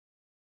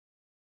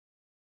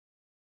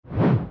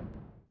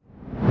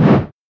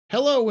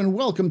Hello and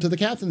welcome to the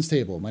Captain's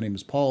Table. My name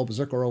is Paul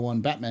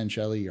Berserker01 Batman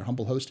Shelley, your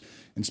humble host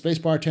and space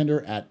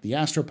bartender at the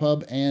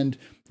AstroPub and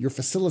your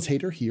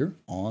facilitator here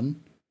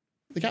on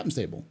the Captain's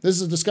Table. This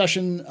is a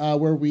discussion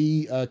where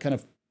we kind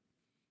of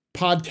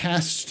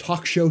podcast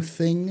talk show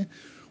thing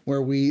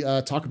where we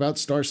talk about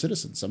Star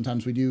Citizen.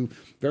 Sometimes we do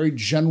very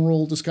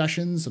general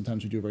discussions,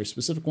 sometimes we do very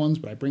specific ones,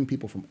 but I bring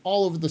people from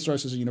all over the Star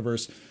Citizen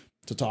universe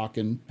to talk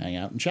and hang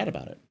out and chat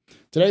about it.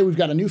 Today we've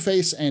got a new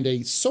face and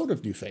a sort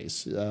of new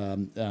face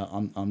on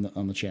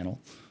the channel.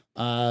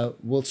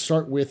 We'll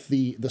start with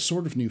the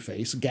sort of new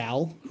face.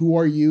 Gal, who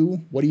are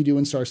you? What do you do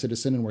in Star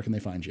Citizen, and where can they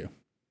find you?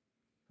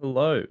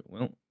 Hello.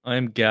 Well,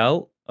 I'm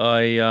Gal.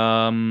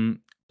 I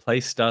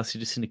play Star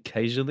Citizen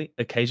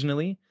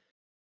occasionally,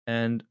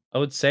 and I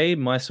would say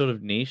my sort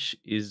of niche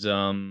is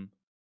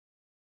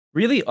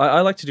really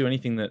I like to do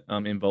anything that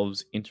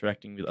involves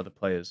interacting with other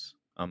players,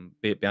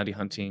 be it bounty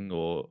hunting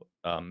or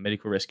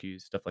medical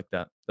rescues, stuff like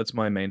that. That's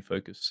my main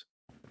focus.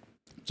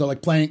 So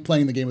like playing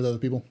the game with other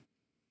people?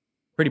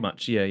 Pretty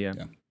much, yeah.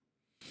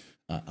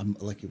 I'm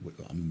a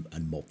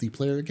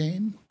multiplayer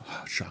game.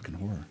 Oh, shock and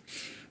horror.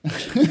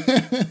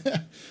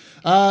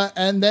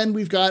 And then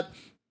we've got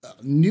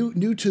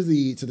new to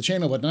the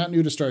channel, but not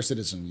new to Star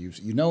Citizen.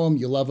 You know him,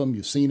 you love him,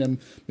 you've seen him,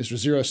 Mr.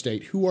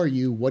 Xerostate. Who are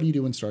you? What do you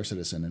do in Star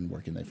Citizen, and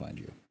where can they find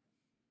you?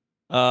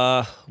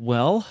 I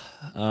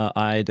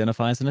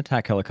identify as an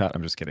attack helicopter.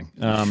 I'm just kidding.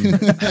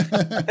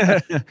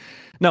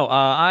 No,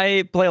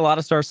 I play a lot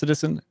of Star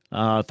Citizen,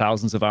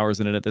 thousands of hours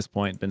in it at this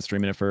point. Been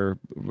streaming it for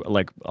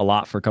like a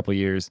lot for a couple of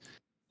years.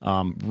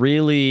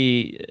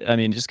 Really, I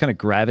mean, just kind of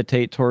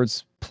gravitate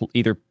towards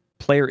either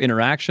player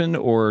interaction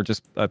or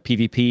just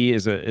PvP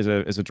is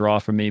a draw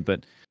for me.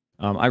 But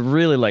I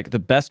really like the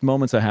best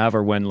moments I have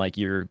are when when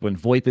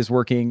VoIP is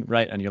working,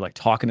 right, and you're like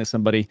talking to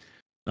somebody.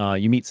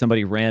 You meet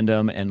somebody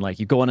random and like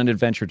you go on an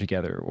adventure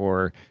together,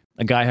 or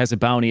a guy has a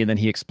bounty and then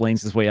he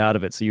explains his way out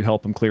of it, so you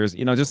help him clear his,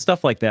 just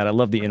stuff like that. I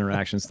love the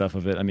interaction stuff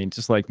of it. I mean,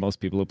 just like most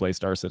people who play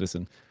Star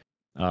Citizen,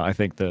 I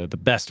think the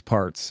best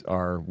parts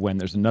are when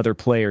there's another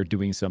player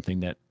doing something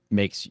that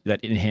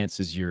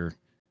enhances your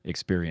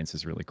experience.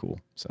 Is really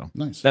cool. So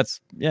nice. That's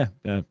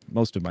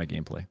most of my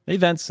gameplay,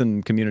 events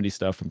and community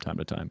stuff from time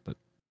to time. But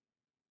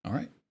all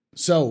right,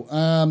 so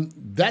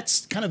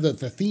that's kind of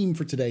the theme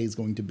for today is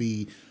going to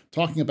be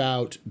talking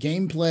about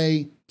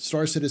gameplay,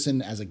 Star Citizen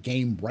as a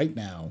game right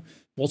now.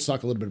 We'll also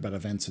talk a little bit about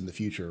events in the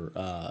future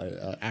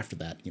after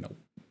that,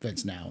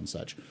 events now and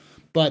such.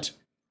 But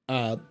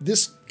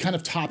this kind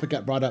of topic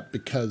got brought up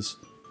because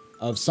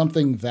of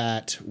something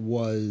that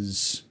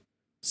was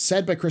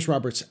said by Chris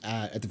Roberts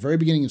at the very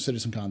beginning of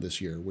CitizenCon this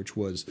year, which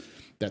was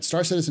that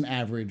Star Citizen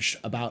averaged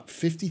about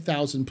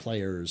 50,000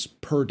 players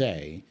per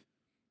day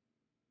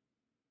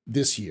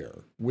this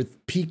year,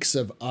 with peaks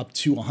of up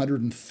to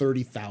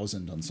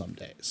 130,000 on some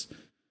days.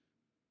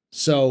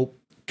 So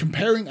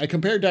I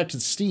compared that to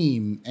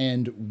Steam,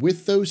 and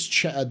with those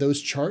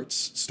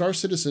charts, Star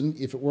Citizen,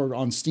 if it were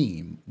on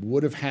Steam,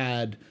 would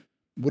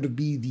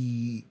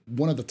be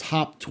one of the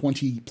top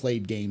 20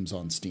 played games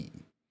on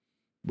Steam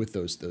with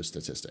those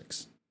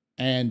statistics.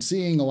 And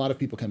seeing a lot of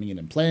people coming in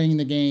and playing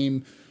the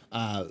game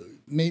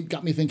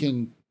got me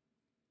thinking,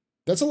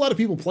 that's a lot of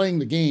people playing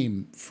the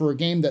game for a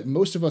game that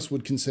most of us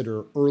would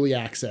consider early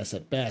access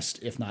at best,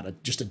 if not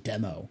just a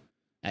demo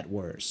at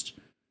worst.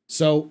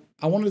 So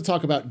I wanted to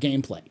talk about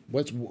gameplay.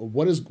 What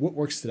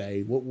works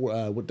today,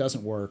 what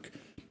doesn't work,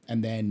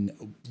 and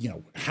then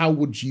how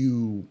would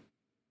you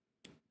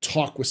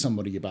talk with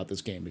somebody about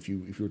this game if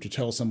you were to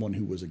tell someone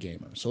who was a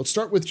gamer. So let's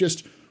start with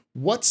just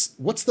what's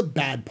the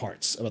bad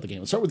parts about the game.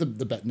 Let's start with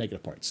the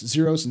negative parts.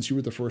 Zero, since you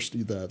were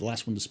the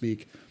last one to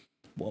speak.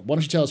 Well, why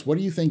don't you tell us, what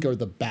do you think are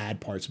the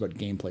bad parts about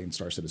gameplay in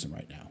Star Citizen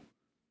right now?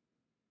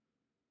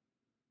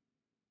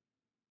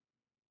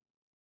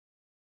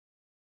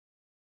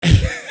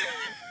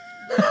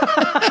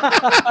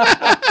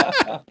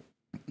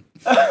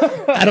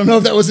 I don't know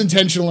if that was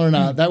intentional or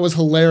not. That was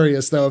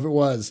hilarious, though, if it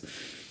was.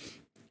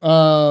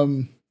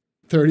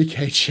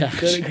 30K chat.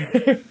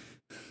 30K.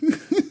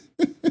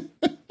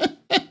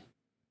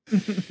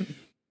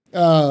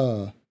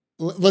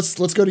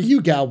 Let's go to you,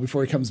 Gal,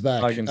 before he comes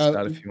back. I can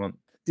start if you want.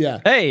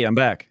 Yeah. Hey, I'm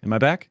back. Am I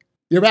back?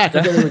 You're back.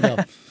 Okay, there we go.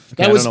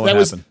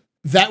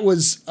 That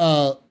was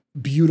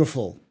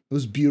beautiful. It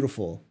was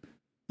beautiful.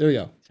 There we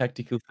go.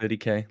 Tactical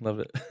 30K. Love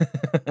it.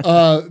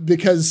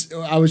 Because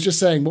I was just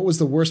saying, what was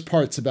the worst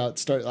parts about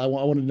Star? I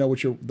wanted to know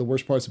what the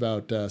worst parts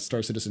about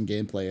Star Citizen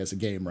gameplay as a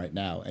game right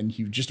now, and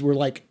you just were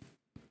like,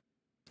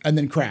 and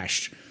then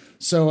crashed.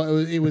 So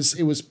it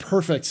was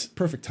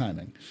perfect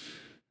timing.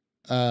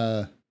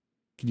 Can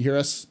you hear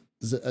us?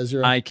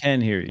 Zero? I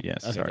can hear you.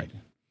 Yes. Okay, sorry.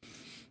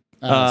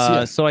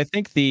 So I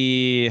think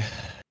the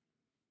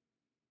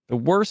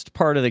worst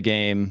part of the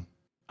game,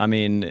 I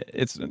mean,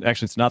 it's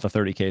not the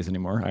 30Ks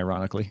anymore,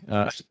 ironically.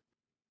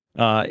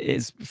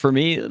 Is for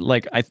me,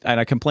 like,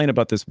 I complain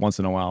about this once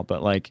in a while,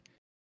 but like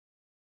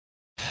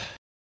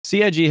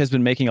CIG has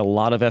been making a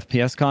lot of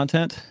FPS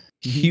content,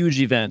 huge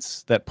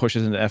events that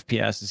pushes into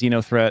FPS,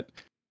 Xeno Threat,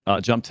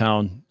 Jump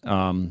Town,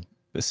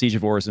 Siege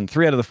of Ors, and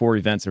 3 out of the 4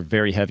 events are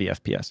very heavy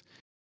FPS.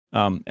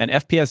 And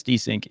FPS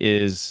desync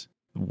is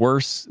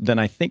worse than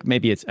I think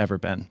maybe it's ever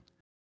been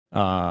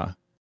in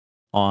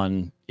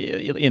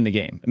the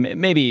game.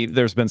 Maybe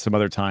there's been some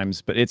other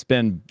times, but it's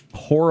been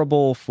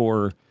horrible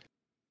for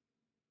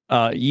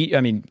I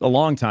mean, a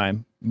long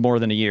time, more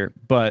than a year,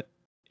 but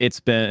it's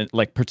been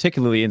like,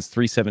 particularly in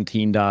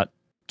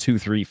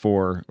 3.17.234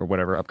 or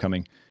whatever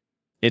upcoming,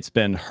 it's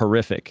been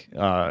horrific.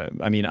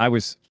 I mean, I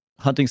was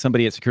hunting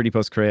somebody at Security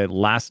Post Crea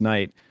last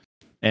night,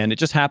 and it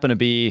just happened to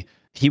be,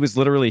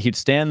 he'd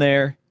stand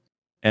there,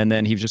 and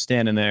then he was just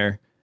standing there,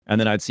 and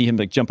then I'd see him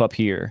like jump up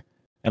here,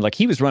 and like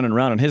he was running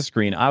around on his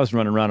screen, I was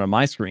running around on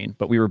my screen,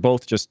 but we were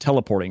both just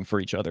teleporting for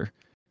each other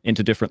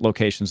into different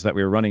locations that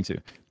we were running to.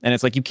 And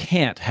it's like, you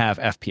can't have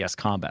FPS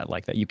combat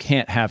like that. You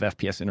can't have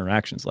FPS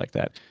interactions like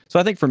that.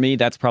 So I think for me,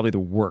 that's probably the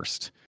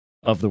worst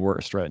of the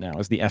worst right now,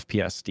 is the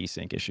FPS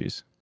desync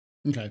issues.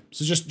 Okay,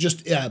 so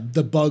just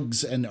the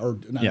bugs or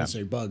not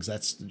necessarily bugs.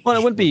 That's well,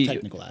 it wouldn't be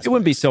technical aspects. It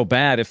wouldn't be so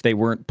bad if they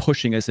weren't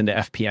pushing us into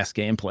FPS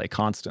gameplay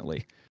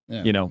constantly.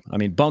 Yeah. You know, I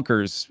mean,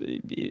 bunkers,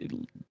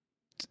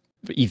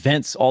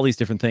 events, all these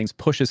different things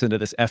push us into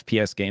this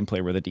FPS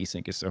gameplay where the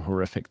desync is so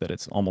horrific that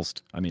it's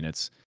almost, I mean,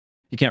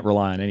 you can't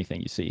rely on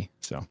anything you see.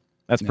 So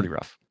that's pretty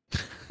rough.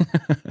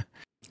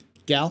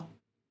 Gal,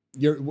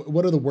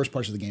 what are the worst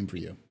parts of the game for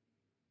you?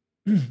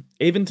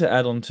 Even to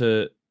add on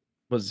to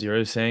what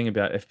Zero's saying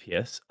about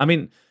FPS, I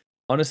mean,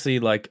 honestly,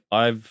 like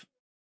I've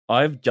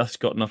just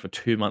gotten off a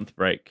 2-month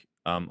break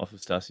off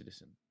of Star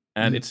Citizen,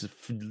 and it's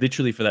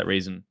literally for that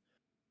reason.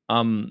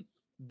 The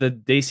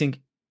desync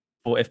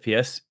for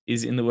FPS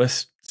is in the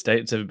worst state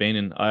it's ever been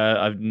in.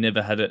 I've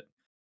never had it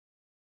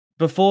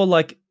before.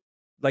 Like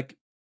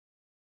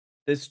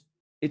it's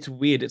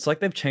weird. It's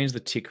like they've changed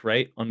the tick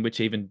rate on which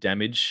even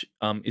damage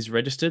is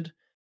registered.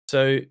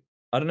 So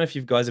I don't know if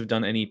you guys have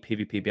done any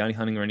PvP bounty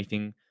hunting or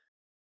anything,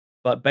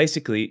 but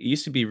basically it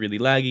used to be really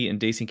laggy and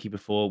desyncy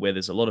before, where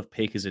there's a lot of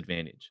peekers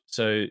advantage.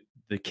 So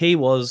the key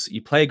was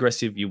you play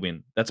aggressive, you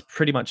win. That's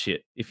pretty much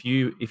it. If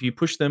you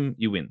push them,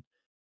 you win.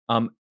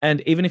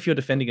 And even if you're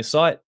defending a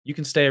site, you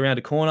can stay around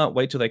a corner,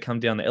 wait till they come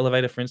down the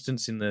elevator, for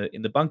instance, in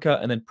the bunker,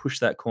 and then push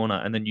that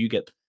corner, and then you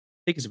get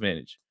peekers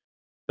advantage.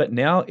 But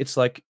now it's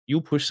like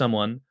you'll push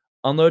someone,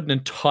 unload an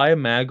entire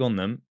mag on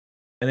them,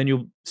 and then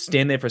you'll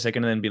stand there for a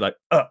second and then be like,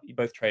 "Oh, you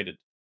both traded,"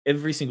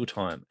 every single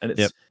time. And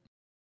it's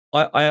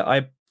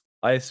I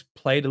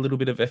played a little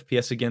bit of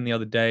FPS again the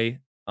other day.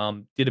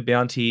 Did a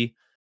bounty.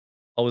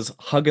 I was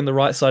hugging the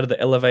right side of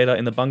the elevator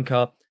in the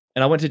bunker,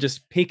 and I went to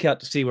just peek out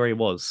to see where he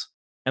was,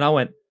 and I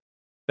went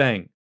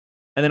bang,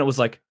 and then it was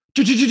like,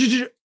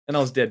 and I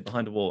was dead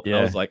behind a wall. Yeah,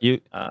 and I was like,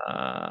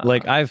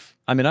 like I've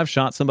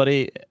shot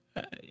somebody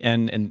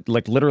and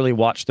like literally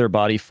watched their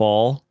body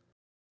fall,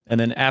 and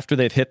then after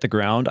they've hit the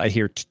ground, I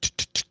hear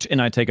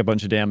and I take a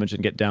bunch of damage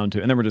and get down to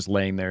it, and then we're just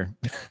laying there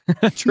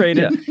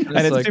traded, and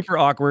it's like, super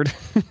awkward.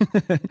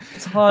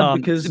 It's hard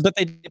because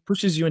it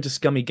pushes you into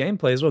scummy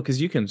gameplay as well,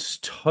 because you can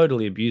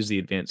totally abuse the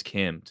advanced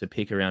cam to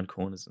peek around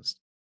corners. And is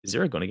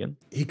Zero gone again?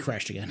 He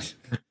crashed again.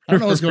 I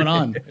don't know what's going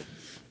on.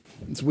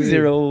 It's weird.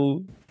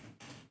 Zero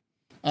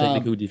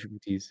technical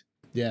difficulties.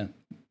 Yeah,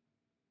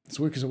 it's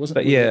weird because it wasn't.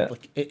 But yeah,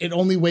 like, it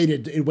only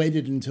waited. It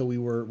waited until we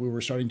were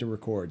starting to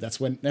record.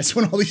 That's when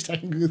all these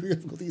technical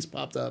difficulties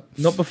popped up.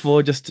 Not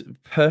before, just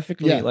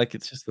perfectly. Yeah. Like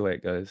it's just the way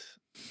it goes.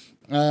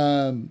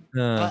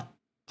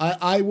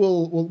 I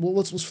will. Well,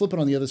 let's flip it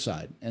on the other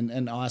side,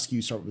 and I'll ask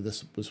you. Start with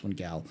this one,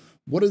 Gal.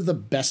 What are the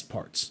best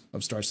parts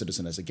of Star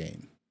Citizen as a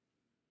game?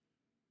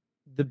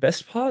 The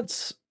best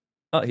parts.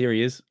 Oh, here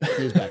he is.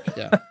 He's back.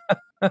 Yeah.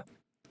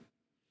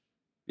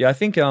 Yeah, I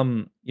think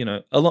you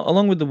know,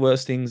 along with the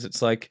worst things,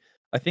 it's like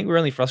I think we're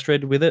only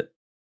frustrated with it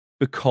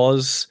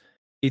because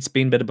it's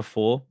been better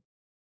before.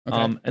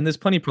 Okay. And there's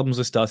plenty of problems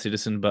with Star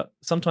Citizen, but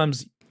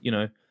sometimes, you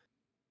know,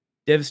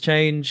 devs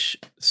change,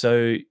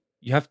 so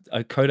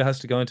a coder has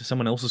to go into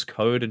someone else's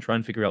code and try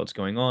and figure out what's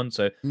going on.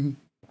 So, you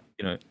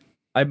know,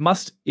 I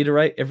must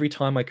iterate every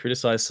time I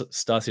criticize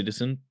Star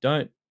Citizen.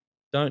 Don't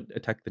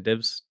attack the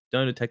devs.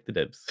 Don't attack the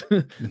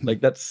devs.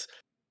 Like that's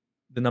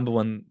the number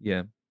one.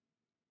 Yeah.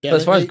 Yeah,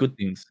 as far as good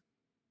things.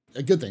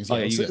 Good things. Yeah. Oh,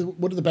 yeah, so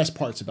what are the best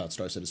parts about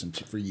Star Citizen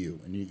for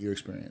you and your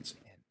experience?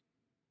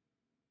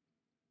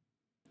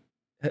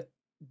 Do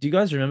you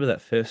guys remember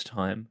that first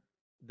time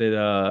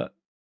that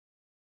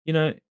you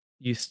know,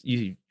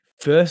 you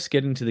first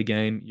get into the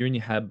game, you're in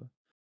your hab, you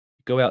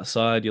go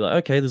outside, you're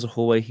like, okay, there's a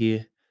hallway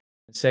here.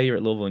 And say you're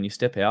at level and you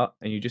step out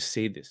and you just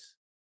see this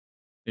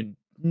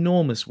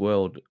enormous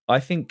world. I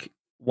think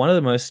one of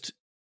the most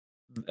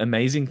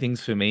amazing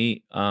things for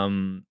me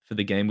for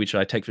the game, which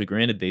I take for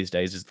granted these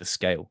days, is the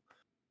scale.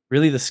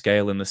 Really the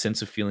scale and the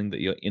sense of feeling that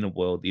you're in a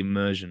world, the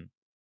immersion.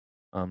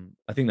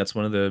 I think that's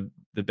one of the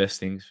best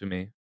things for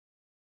me.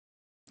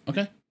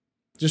 Okay.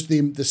 Just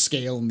the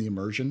scale and the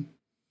immersion.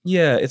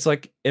 Yeah, it's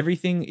like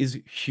everything is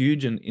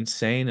huge and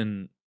insane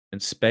and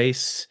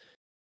space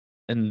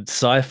and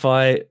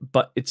sci-fi,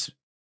 but it's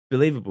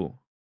believable.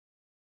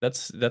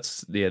 That's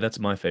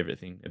my favorite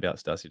thing about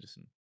Star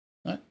Citizen.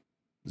 All right.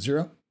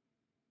 Zero.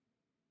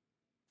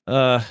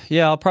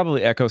 Yeah, I'll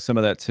probably echo some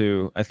of that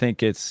too. I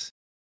think it's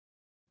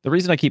the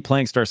reason I keep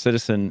playing Star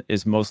Citizen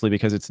is mostly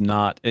because it's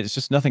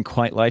just nothing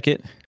quite like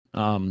it.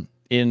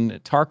 In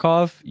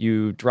Tarkov,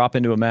 you drop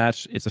into a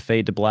match, it's a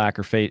fade to black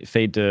or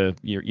fade to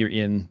you're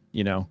in,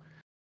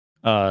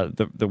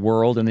 the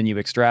world, and then you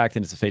extract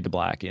and it's a fade to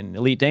black. In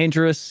Elite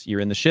Dangerous, you're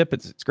in the ship,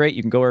 it's great,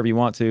 you can go wherever you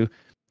want to.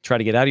 Try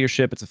to get out of your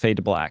ship, it's a fade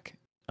to black.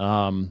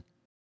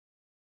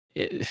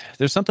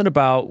 There's something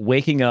about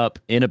waking up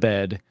in a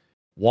bed,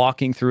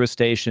 walking through a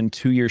station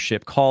to your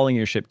ship, calling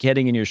your ship,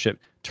 getting in your ship,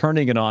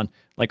 turning it on,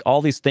 like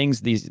all these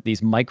things,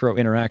 these micro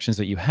interactions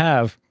that you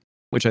have,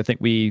 which I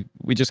think we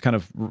just kind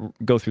of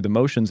go through the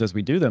motions as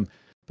we do them.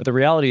 But the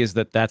reality is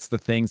that that's the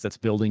things that's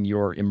building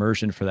your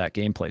immersion for that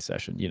gameplay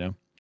session,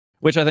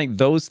 which I think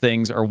those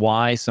things are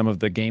why some of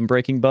the game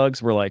breaking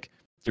bugs were like,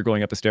 you're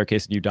going up the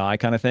staircase and you die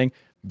kind of thing.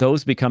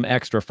 Those become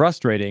extra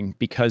frustrating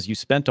because you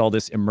spent all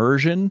this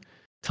immersion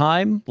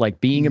time, like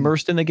being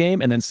immersed in the game,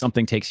 and then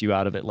something takes you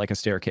out of it, like a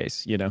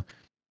staircase,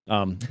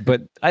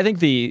 But I think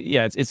for me,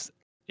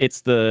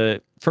 it's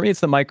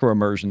the micro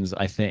immersions.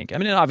 I think. I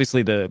mean,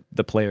 obviously the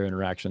player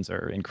interactions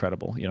are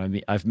incredible. I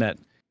mean, I've met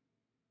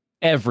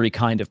every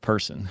kind of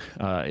person,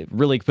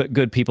 really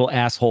good people,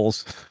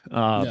 assholes,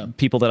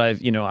 people that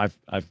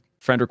I've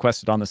friend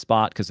requested on the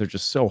spot because they're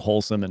just so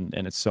wholesome and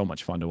it's so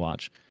much fun to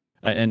watch,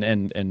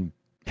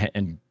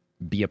 and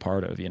be a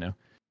part of.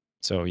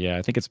 So yeah,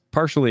 I think it's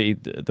partially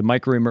the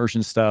micro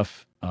immersion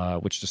stuff,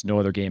 which just no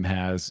other game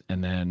has,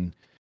 and then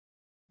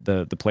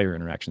the player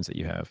interactions that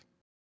you have.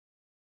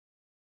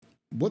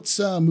 Let's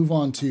move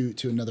on to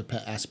another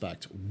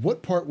aspect.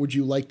 What part would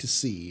you like to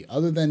see,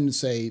 other than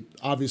say,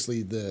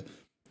 obviously the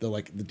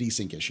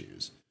desync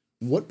issues?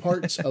 What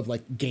parts of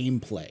like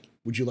gameplay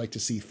would you like to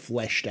see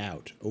fleshed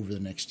out over the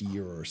next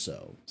year or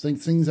so?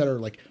 Things that are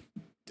like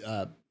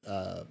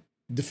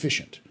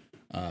deficient,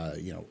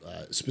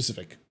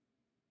 specific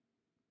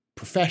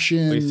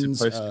professions. Are you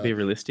supposed to be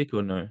realistic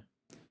or no?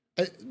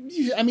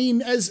 I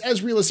mean,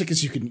 as realistic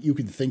as you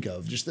can think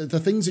of, just the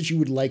things that you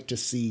would like to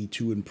see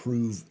to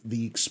improve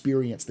the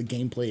experience, the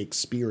gameplay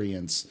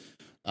experience,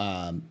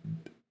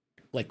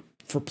 like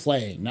for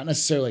playing, not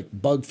necessarily like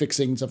bug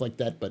fixing, stuff like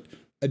that, but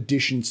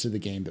additions to the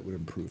game that would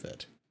improve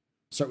it.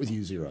 Start with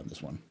you, Zero, on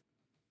this one.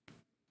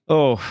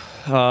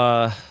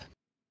 I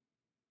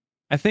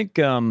think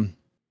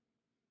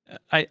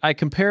I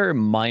compare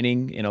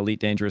mining in Elite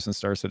Dangerous and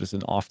Star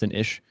Citizen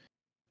often-ish,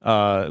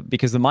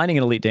 because the mining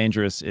in Elite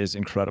Dangerous is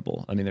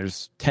incredible. I mean,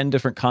 there's 10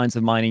 different kinds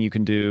of mining you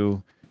can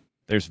do.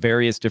 There's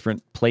various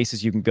different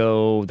places you can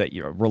go that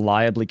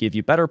reliably give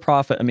you better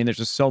profit. I mean, there's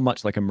just so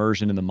much like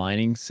immersion in the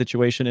mining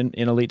situation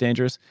in Elite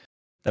Dangerous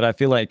that I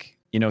feel like,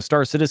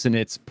 Star Citizen,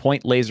 it's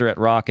point laser at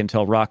rock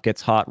until rock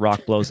gets hot,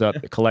 rock blows up,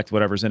 collect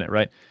whatever's in it,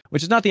 right?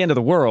 Which is not the end of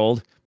the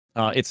world.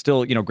 It's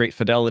still, great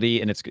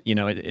fidelity, and it's,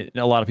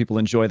 a lot of people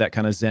enjoy that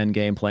kind of Zen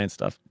gameplay and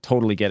stuff.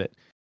 Totally get it.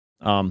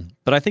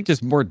 But I think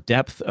there's more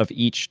depth of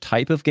each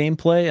type of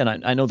gameplay,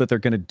 and I know that they're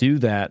going to do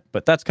that,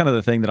 but that's kind of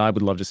the thing that I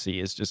would love to see,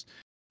 is just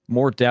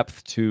more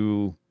depth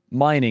to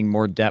mining,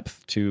 more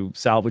depth to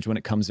salvage when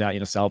it comes out.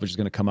 Salvage is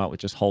going to come out with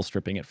just hull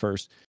stripping at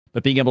first,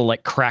 but being able to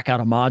like crack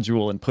out a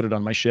module and put it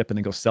on my ship and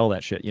then go sell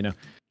that shit,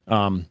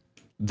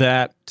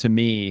 that to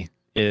me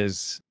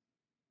is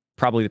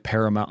probably the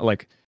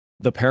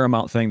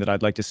paramount thing that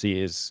I'd like to see.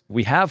 Is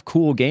we have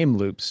cool game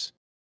loops,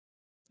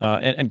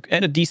 and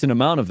a decent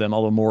amount of them,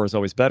 although more is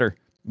always better.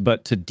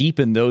 But to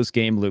deepen those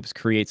game loops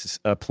creates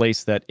a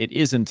place that it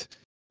isn't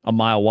a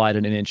mile wide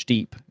and an inch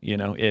deep.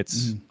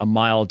 It's a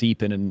mile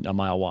deep and a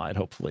mile wide,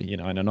 hopefully.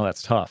 And I know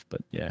that's tough, but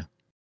yeah.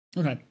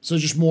 Okay, so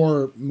just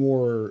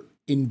more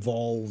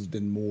involved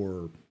and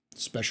more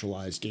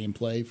specialized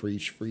gameplay for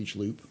each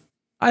loop.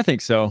 I think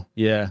so.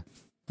 Yeah.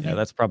 Okay. Yeah,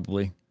 that's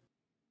probably.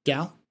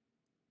 Gal?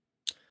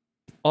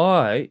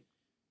 I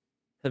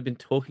have been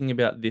talking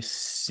about this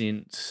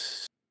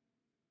since,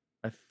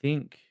 I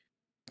think,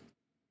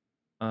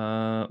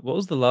 what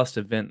was the last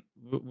event?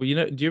 Do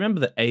you remember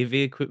the AV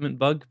equipment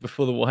bug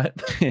before the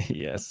wipe?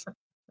 Yes.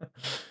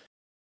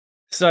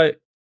 So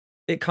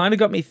it kind of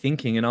got me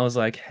thinking, and I was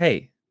like,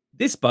 hey,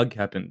 this bug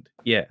happened.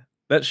 Yeah,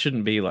 that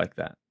shouldn't be like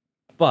that.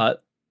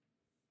 But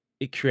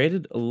it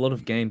created a lot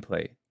of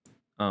gameplay,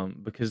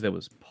 because there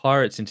was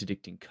pirates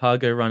interdicting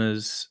cargo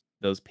runners.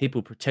 There was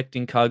people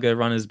protecting cargo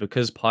runners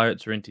because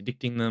pirates were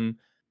interdicting them.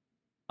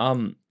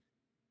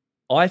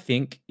 I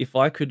think if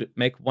I could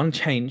make one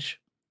change,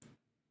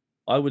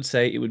 I would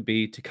say it would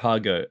be to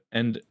cargo.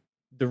 And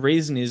the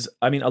reason is,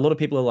 I mean, a lot of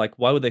people are like,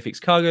 why would they fix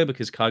cargo?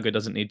 Because cargo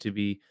doesn't need to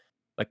be,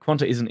 like,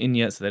 Quanta isn't in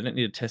yet, so they don't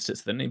need to test it,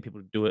 so they don't need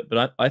people to do it.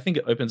 But I think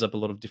it opens up a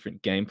lot of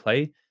different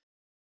gameplay.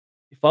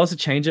 If I was to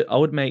change it, I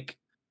would make,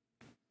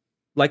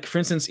 like, for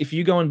instance, if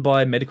you go and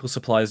buy medical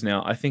supplies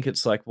now, I think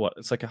it's like, what?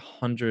 It's like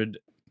 100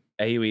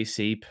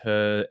 AUEC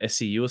per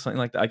SCU or something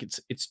like that. Like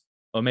it's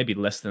or maybe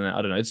less than that.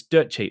 I don't know. It's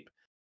dirt cheap.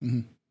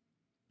 Mm-hmm.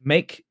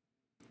 Make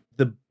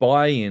the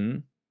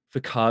buy-in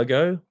for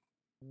cargo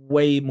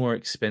way more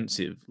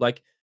expensive.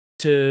 Like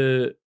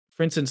for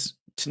instance,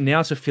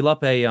 to fill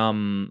up a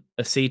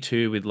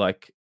C2 with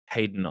like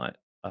Haydenite,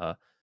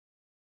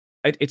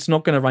 it's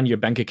not going to run your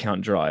bank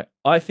account dry.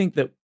 I think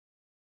that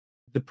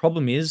the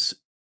problem is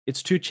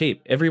it's too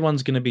cheap.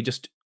 Everyone's going to be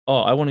just,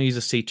 oh, I want to use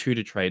a C2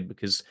 to trade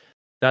because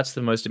that's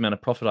the most amount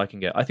of profit I can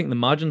get. I think the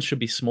margins should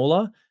be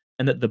smaller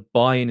and that the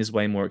buy-in is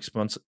way more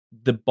expensive.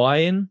 The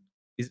buy-in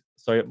is,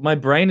 sorry, my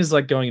brain is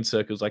like going in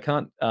circles. I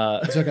can't.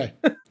 It's okay.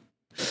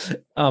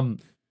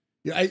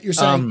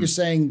 You're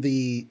saying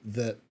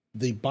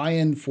the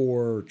buy-in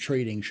for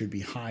trading should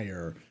be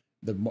higher.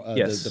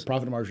 Yes. The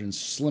profit margin is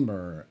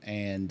slimmer,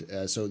 and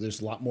so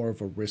there's a lot more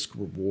of a risk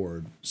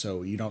reward.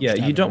 So you don't. Yeah,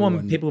 you don't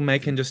want people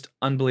making just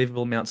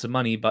unbelievable amounts of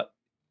money. But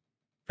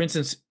for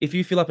instance, if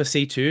you fill up a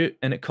C2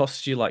 and it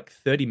costs you like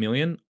 30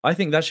 million, I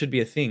think that should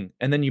be a thing.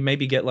 And then you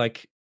maybe get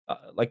like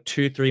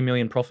 2-3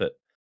 million profit,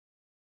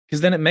 because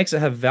then it makes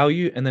it have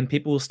value, and then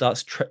people will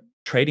start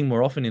trading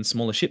more often in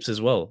smaller ships as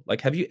well.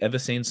 Like, have you ever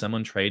seen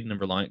someone trade in a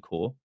Reliant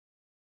core?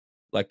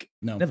 Like,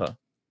 no, never.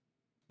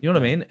 You know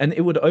what I mean? And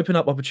it would open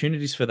up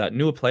opportunities for that.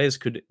 Newer players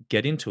could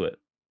get into it.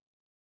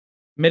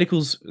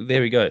 Medicals, there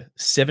we go.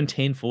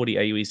 1740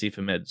 AUEC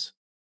for meds.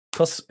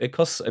 It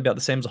costs about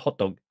the same as a hot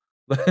dog.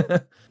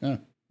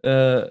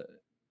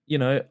 You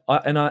know,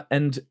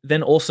 and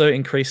then also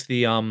increase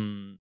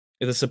the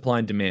supply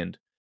and demand.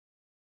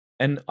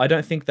 And I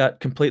don't think that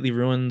completely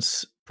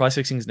ruins price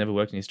fixing. Has never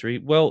worked in history.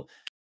 Well,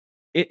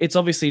 it's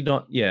obviously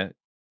not. Yeah,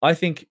 I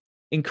think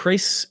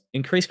increase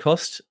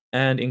cost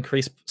and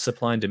increase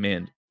supply and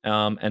demand.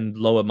 And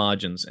lower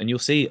margins, and you'll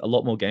see a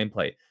lot more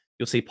gameplay.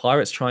 You'll see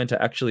pirates trying to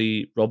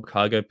actually rob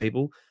cargo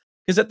people,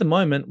 because at the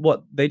moment,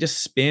 they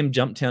just spam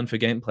Jump Town for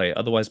gameplay.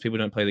 Otherwise, people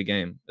don't play the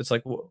game. It's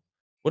like,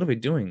 what are we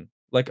doing?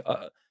 Like,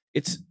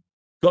 it's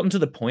gotten to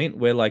the point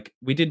where like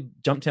we did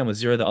Jump Town with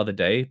Zero the other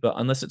day, but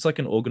unless it's like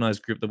an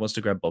organized group that wants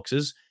to grab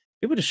boxes,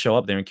 people just show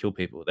up there and kill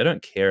people. They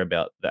don't care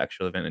about the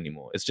actual event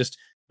anymore. It's just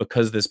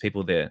because there's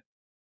people there.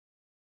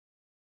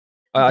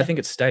 Okay. I think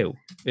it's stale.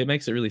 It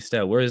makes it really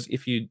stale. Whereas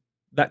if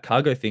that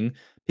cargo thing,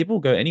 people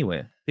go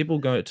anywhere. People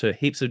go to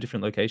heaps of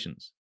different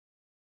locations.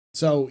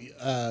 So,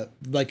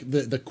 like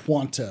the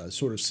quanta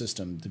sort of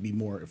system to be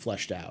more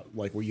fleshed out,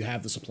 like where you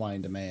have the supply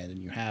and demand, and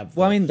you have.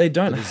 Well, I mean, they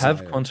don't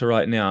have quanta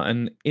right now,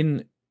 and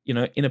in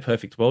a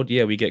perfect world,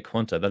 yeah, we get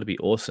quanta. That'd be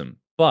awesome.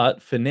 But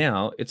for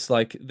now, it's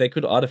like they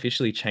could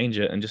artificially change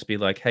it and just be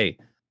like, hey,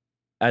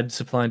 add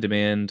supply and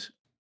demand,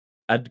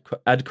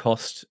 add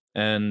cost,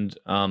 and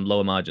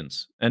lower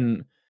margins,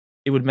 and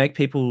it would make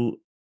people.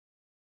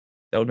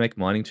 That would make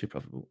mining too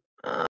profitable.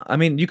 I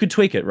mean, you could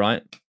tweak it,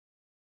 right?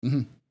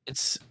 Mm-hmm.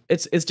 It's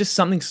just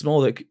something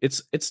small that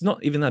it's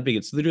not even that big.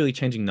 It's literally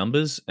changing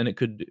numbers, and it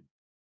could.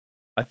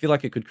 I feel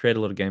like it could create a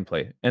lot of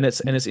gameplay, and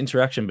it's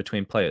interaction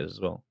between players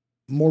as well.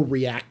 More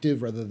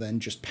reactive rather than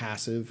just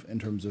passive in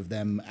terms of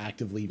them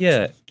actively.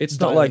 Yeah, it's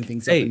not like,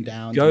 hey,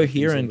 go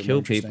here and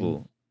kill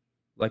people.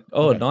 Like,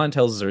 oh, okay.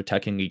 Ninetales are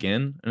attacking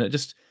again,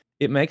 and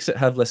it makes it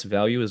have less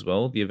value as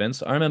well. The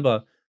events. I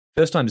remember.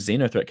 First time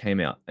Xenothreat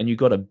came out, and you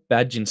got a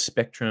badge in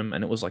Spectrum,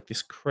 and it was like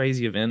this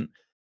crazy event.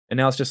 And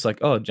now it's just like,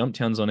 oh, Jump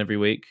Town's on every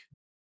week.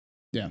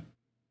 Yeah.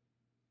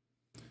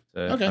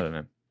 So, okay. I don't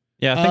know.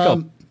 Yeah, I think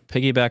I'll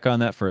piggyback on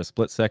that for a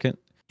split second.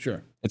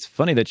 Sure. It's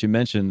funny that you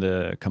mentioned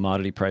the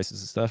commodity prices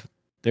and stuff.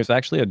 There's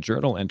actually a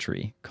journal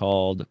entry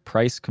called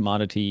Price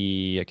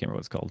Commodity, I can't remember what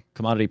it's called.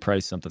 Commodity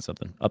Price something,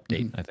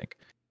 update, I think.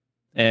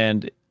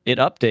 And it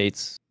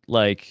updates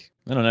like,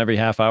 I don't know, every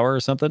half hour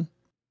or something.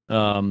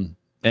 And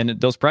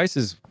those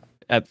prices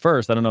at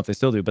first, I don't know if they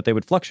still do, but they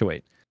would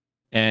fluctuate.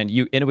 And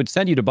it would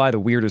send you to buy the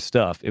weirdest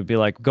stuff. It would be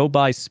like, go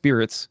buy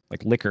spirits,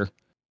 like liquor,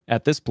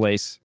 at this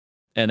place,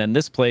 and then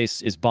this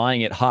place is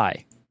buying it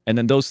high. And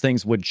then those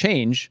things would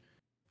change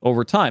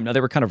over time. Now,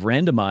 they were kind of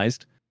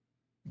randomized,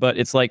 but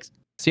it's like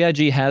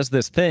CIG has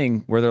this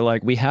thing where they're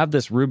like, we have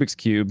this Rubik's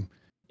Cube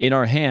in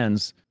our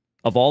hands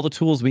of all the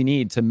tools we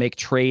need to make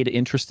trade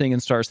interesting in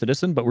Star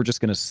Citizen, but we're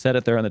just going to set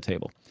it there on the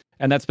table.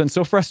 And that's been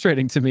so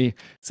frustrating to me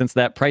since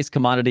that price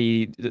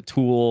commodity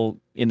tool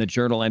in the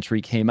journal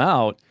entry came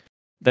out,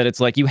 that it's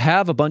like you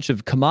have a bunch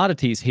of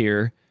commodities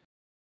here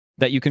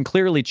that you can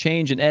clearly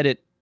change and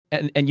edit,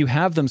 and you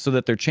have them so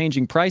that they're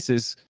changing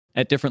prices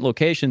at different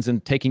locations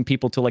and taking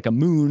people to like a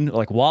moon,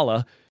 like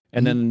Walla,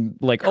 and then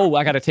like, oh,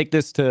 I got to take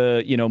this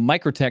to,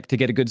 Microtech to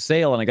get a good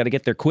sale, and I got to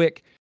get there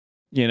quick,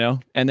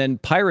 and then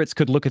pirates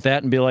could look at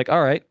that and be like,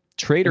 all right,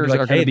 traders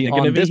are going to be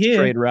on this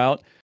trade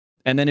route.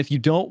 And then if you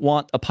don't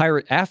want a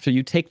pirate after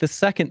you, take the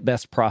second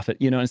best profit,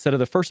 instead of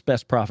the first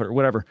best profit or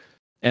whatever.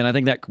 And I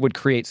think that would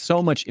create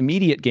so much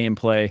immediate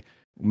gameplay,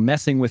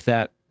 messing with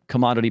that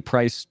commodity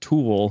price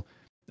tool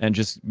and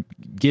just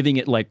giving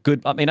it like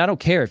good. I mean, I don't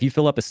care if you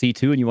fill up a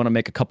C2 and you want to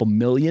make a couple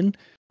million,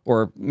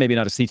 or maybe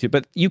not a C2,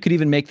 but you could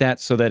even make that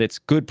so that it's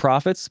good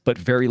profits, but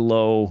very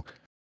low,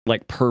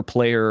 like per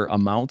player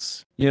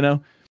amounts,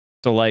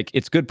 So like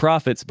it's good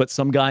profits, but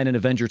some guy in an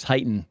Avenger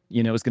Titan,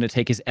 is going to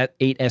take his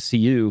 8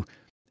 SCU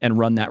and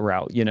run that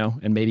route,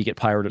 and maybe get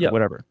pirated or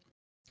whatever.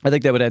 I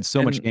think that would add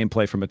so much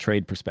gameplay from a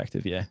trade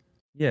perspective. Yeah.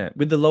 Yeah,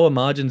 with the lower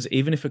margins,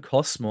 even if it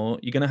costs more,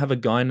 you're gonna have a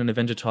guy in an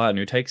Avenger Titan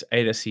who takes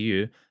 8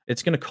 SCU.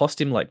 It's gonna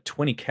cost him like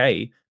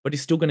 20K, but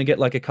he's still gonna get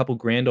like a couple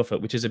grand off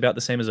it, which is about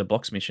the same as a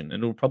box mission,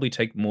 and it'll probably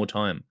take more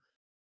time.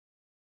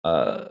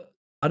 Uh,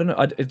 I don't know.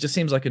 It just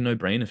seems like a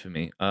no-brainer for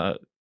me.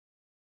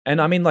 And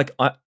I mean, like,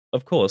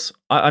 of course,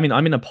 I mean,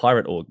 I'm in a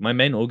pirate org. My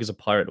main org is a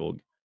pirate org.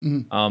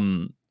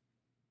 Mhm.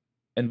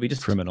 And we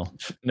just Criminal.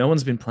 no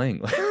one's been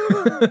playing.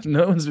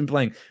 No one's been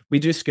playing. We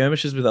do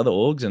skirmishes with other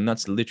orgs, and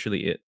that's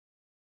literally it.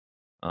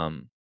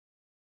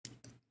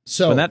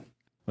 So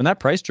When that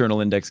price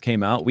journal index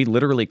came out, we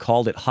literally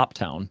called it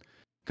Hoptown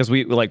because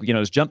we like, you know,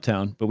 it was Jump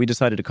Town, but we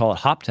decided to call it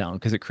Hoptown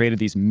because it created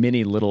these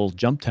mini little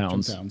jump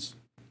towns.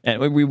 And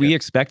we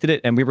expected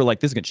it, and we were like,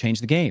 this is gonna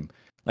change the game.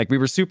 Like, we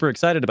were super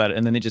excited about it,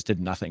 and then they just did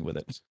nothing with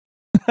it.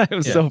 It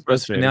was so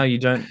frustrating. Now you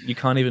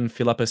can't even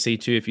fill up a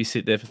C2 if you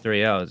sit there for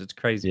 3 hours. It's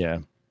crazy. Yeah.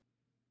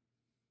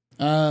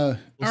 All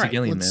right,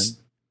 man.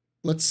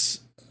 let's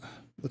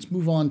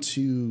move on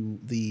to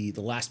the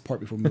last part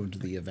before we move into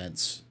the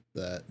events,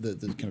 the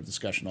kind of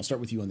discussion. I'll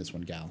start with you on this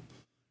one, Gal,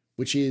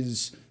 which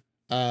is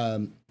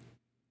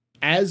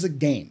as a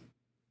game,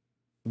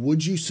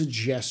 would you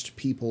suggest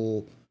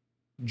people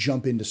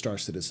jump into Star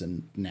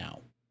Citizen now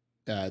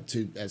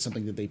as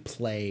something that they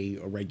play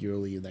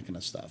regularly and that kind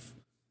of stuff?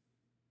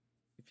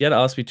 If you had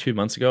asked me 2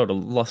 months ago, I'd have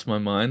lost my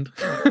mind.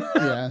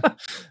 Yeah.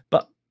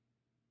 But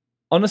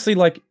honestly,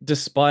 like,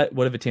 despite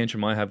whatever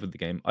tantrum I have with the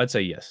game, I'd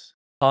say yes.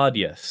 Hard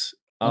yes.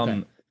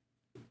 Okay.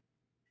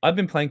 I've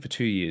been playing for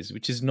 2 years,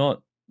 which is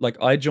not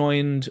like I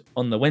joined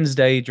on the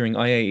Wednesday during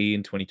IAE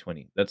in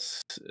 2020.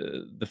 That's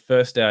the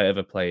first day I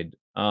ever played.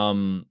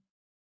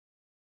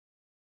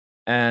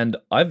 And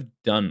I've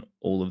done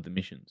all of the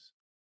missions,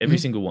 every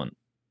single one,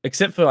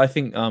 except for I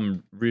think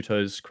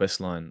Ruto's quest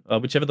line,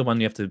 whichever the one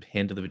you have to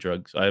hand deliver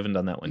drugs. I haven't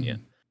done that one yet,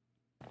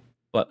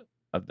 but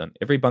I've done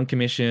every bunker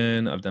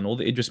mission. I've done all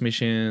the Idris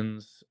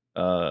missions,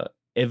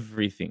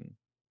 everything,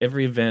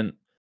 every event.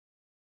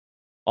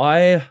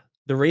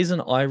 The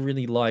reason I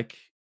really like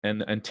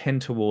and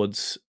tend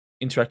towards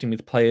interacting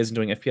with players and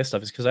doing FPS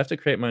stuff is because I have to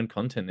create my own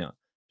content now.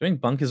 Doing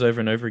bunkers over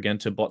and over again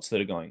to bots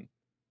that are going,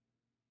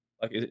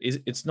 like,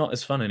 it's not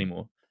as fun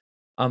anymore.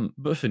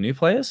 But for new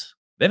players,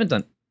 they haven't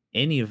done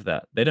any of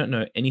that. They don't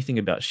know anything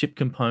about ship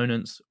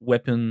components,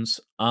 weapons,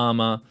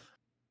 armor.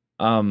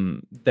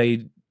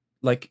 They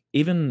like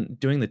even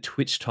doing the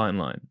Twitch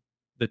timeline,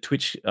 the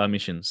Twitch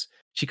missions.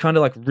 She kind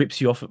of like rips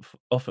you off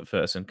at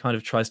first and kind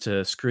of tries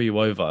to screw you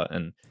over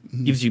and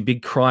gives you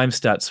big crime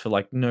stats for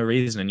like no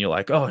reason, and you're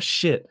like, oh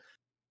shit.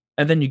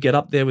 And then you get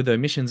up there with her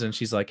missions, and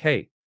she's like,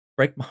 hey,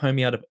 break my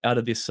homie out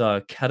of this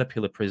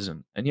caterpillar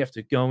prison, and you have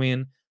to go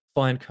in,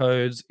 find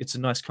codes. It's a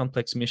nice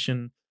complex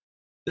mission.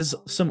 There's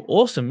some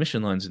awesome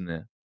mission lines in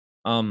there.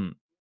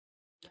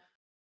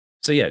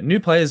 So yeah, new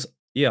players,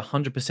 yeah,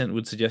 100%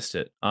 would suggest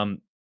it.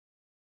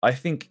 I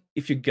think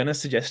if you're gonna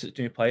suggest it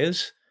to new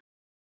players,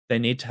 they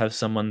need to have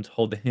someone to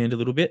hold the hand a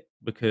little bit,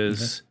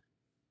 because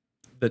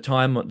the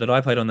time that I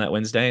played on that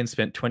Wednesday and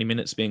spent 20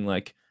 minutes being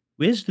like,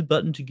 where's the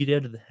button to get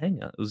out of the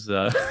hangar? It was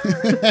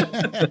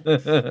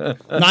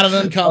not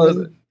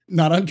uncommon.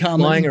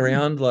 Flying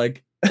around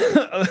like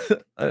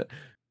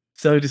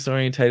so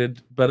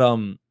disorientated, but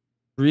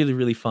really,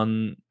 really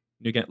fun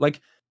new game. Like,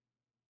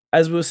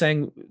 as we were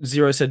saying,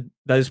 Zero said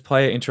those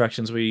player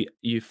interactions where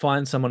you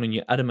find someone and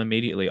you add them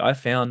immediately. I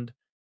found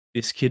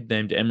this kid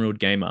named Emerald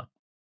Gamer.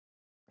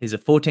 He's a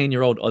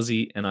 14-year-old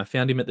Aussie, and I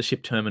found him at the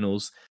ship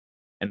terminals,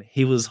 and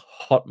he was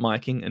hot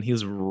micing and he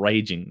was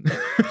raging.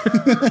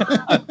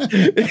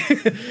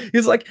 He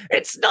was like,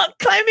 "It's not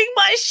claiming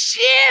my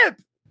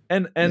ship!"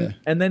 And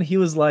then he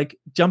was like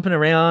jumping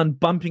around,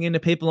 bumping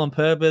into people on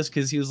purpose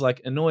because he was like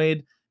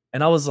annoyed.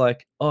 And I was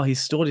like, "Oh, he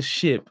stored his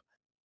ship.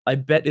 I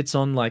bet it's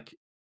on like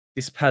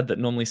this pad that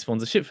normally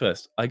spawns a ship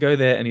first." I go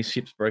there and his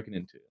ship's broken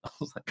into. I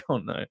was like, "Oh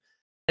no!"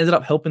 Ended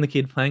up helping the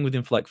kid, playing with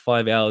him for like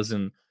 5 hours,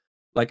 and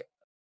like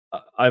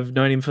I've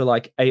known him for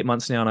like 8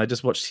 months now, and I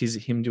just watched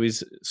him do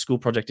his school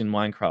project in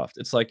Minecraft.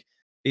 It's like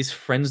these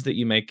friends that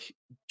you make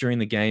during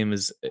the game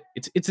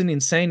it's an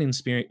insane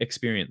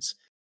experience.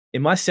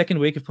 In my second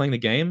week of playing the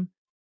game,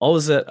 I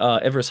was at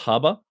Everest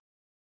Harbor.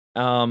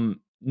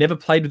 Never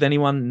played with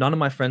anyone. None of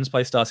my friends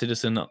play Star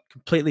Citizen.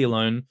 Completely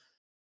alone.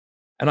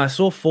 And I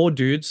saw 4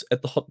 dudes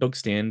at the hot dog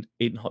stand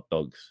eating hot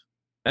dogs.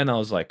 And I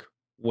was like,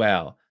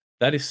 wow,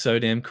 that is so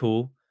damn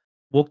cool.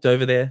 Walked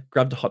over there,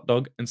 grabbed a hot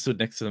dog, and stood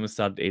next to them and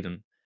started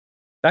eating.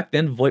 Back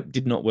then, VoIP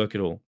did not work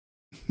at all.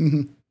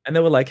 And they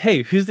were like,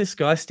 hey, who's this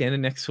guy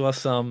standing next to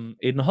us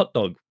eating a hot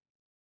dog?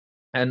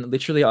 And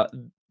literally,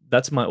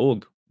 that's my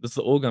org. That's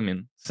the org I'm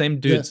in.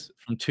 Same dudes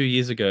from 2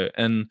 years ago.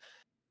 And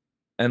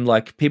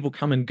like, people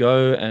come and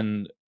go,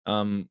 and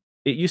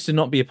it used to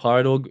not be a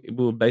pirate org.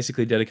 We were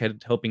basically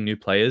dedicated to helping new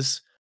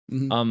players.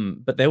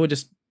 But they were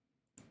just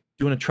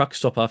doing a truck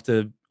stop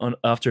after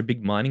a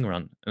big mining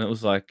run. And it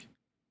was like,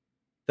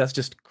 that's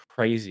just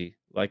crazy.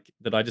 Like,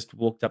 that I just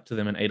walked up to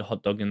them and ate a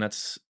hot dog, and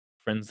that's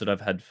friends that I've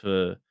had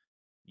for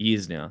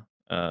years now.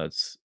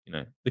 It's,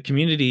 the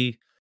community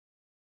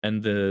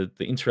and the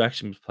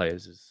interaction with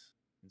players is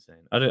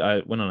insane.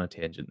 I went on a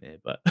tangent there,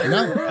 but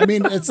No, I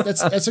mean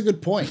that's a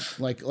good point.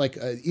 Like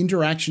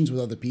interactions with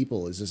other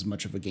people is as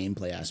much of a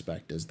gameplay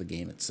aspect as the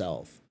game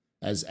itself,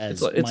 as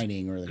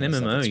mining or an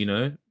MMO. You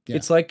know, Yeah.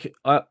 it's like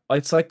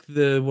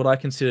what I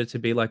consider to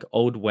be like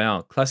old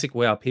WoW, classic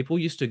WoW. People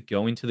used to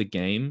go into the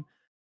game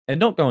and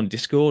not go on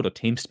Discord or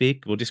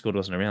TeamSpeak. Well, Discord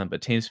wasn't around,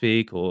 but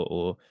TeamSpeak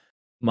or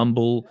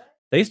Mumble.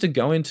 They used to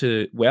go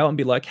into WoW and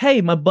be like,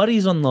 "Hey, my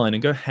buddy's online,"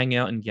 and go hang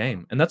out in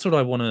game. And that's what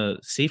I want to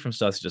see from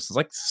Star Citizen. It's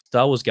like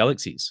Star Wars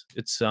Galaxies.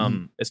 It's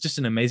just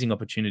an amazing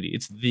opportunity.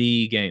 It's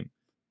the game.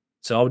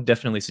 So I would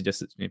definitely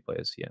suggest it to new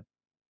players. Yeah,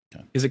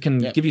 because it can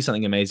give you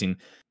something amazing.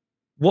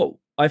 What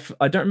I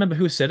don't remember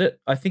who said it.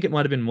 I think it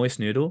might have been Moist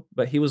Noodle,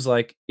 but he was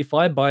like, "If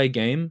I buy a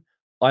game,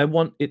 I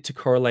want it to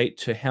correlate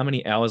to how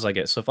many hours I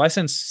get. So if I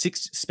spend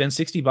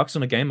 $60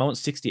 on a game, I want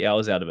 60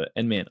 hours out of it.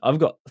 And man, I've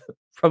got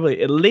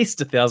probably at least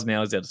 1,000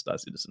 hours out of Star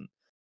Citizen,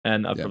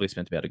 and I've probably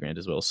spent about $1,000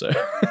 as well. So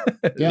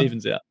it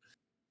evens out.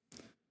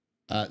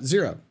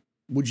 Zero,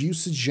 would you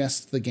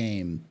suggest the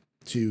game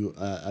to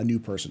a new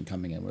person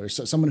coming in, or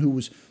someone who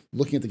was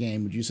looking at the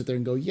game? Would you sit there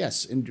and go,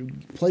 yes,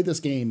 and play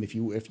this game if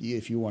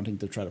you're wanting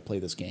to try to play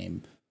this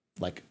game,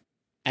 like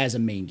as a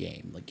main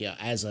game, like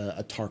as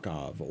a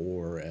Tarkov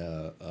or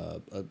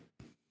a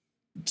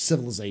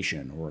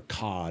Civilization or a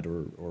COD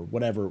or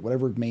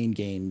whatever main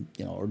game,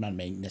 or not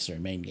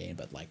necessarily main game,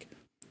 but like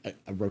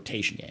a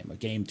rotation game, a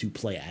game to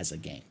play as a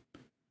game.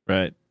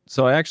 Right.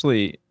 So I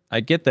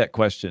get that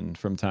question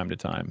from time to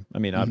time. I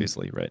mean,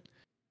 obviously, right.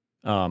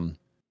 And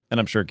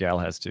I'm sure Gal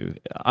has too.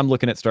 I'm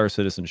looking at Star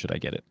Citizen. Should I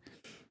get it?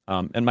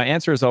 And my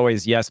answer is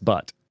always yes,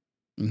 but.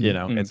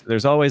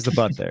 There's always the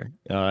but there,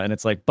 and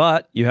it's like,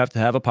 but you have to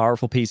have a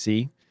powerful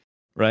PC,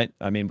 right?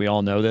 I mean, we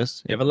all know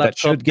this. You have a laptop. That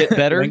should get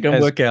better. It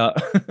can work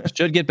out.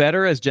 Should get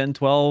better as Gen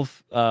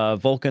 12,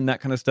 Vulkan, that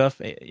kind of stuff.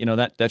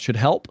 That should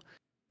help,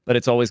 but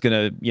it's always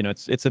gonna,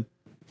 it's a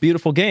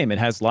beautiful game. It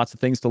has lots of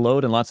things to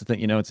load and lots of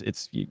things.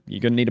 You're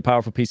gonna need a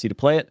powerful PC to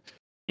play it.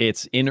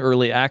 It's in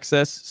early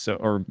access,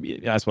 or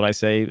that's what I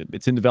say.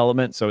 It's in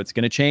development, so it's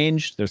gonna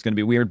change. There's gonna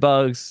be weird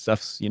bugs.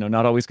 Stuff's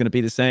not always gonna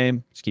be the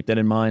same. Just keep that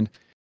in mind.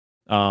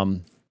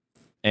 You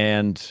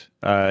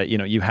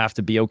have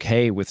to be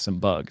okay with some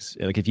bugs.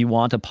 Like if you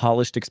want a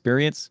polished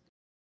experience,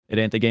 it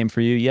ain't the game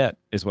for you yet,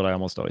 is what I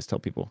almost always tell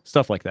people.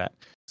 Stuff like that.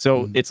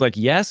 So it's like,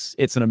 yes,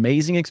 it's an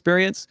amazing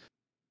experience,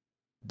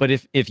 but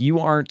if you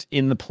aren't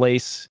in the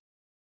place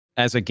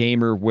as a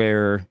gamer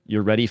where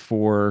you're ready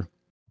for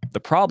the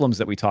problems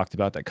that we talked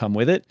about that come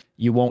with it,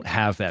 you won't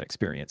have that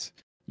experience.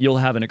 You'll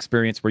have an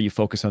experience where you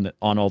focus on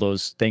all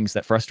those things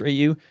that frustrate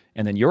you,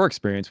 and then your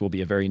experience will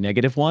be a very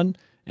negative one.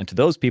 And to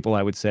those people,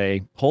 I would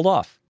say, hold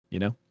off,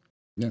 Yeah.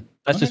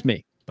 That's just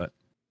me. But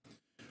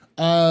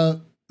the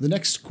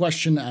next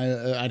question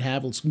I'd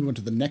have, let's move on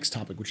to the next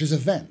topic, which is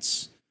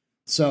events.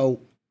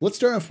 So let's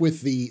start off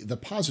with the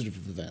positive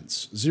of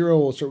events. Zero,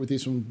 we'll start with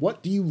this one.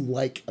 What do you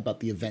like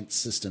about the event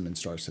system in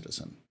Star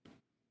Citizen?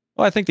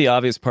 Well, I think the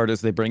obvious part is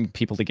they bring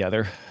people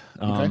together.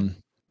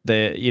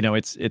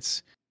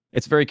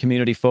 It's very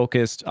community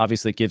focused.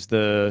 Obviously, it gives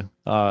the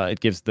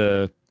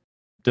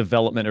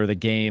development or the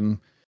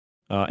game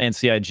and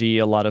CIG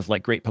a lot of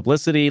like great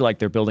publicity. Like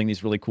they're building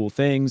these really cool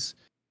things.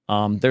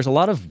 There's a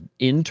lot of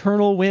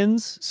internal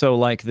wins. So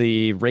like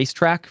the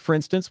racetrack, for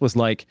instance, was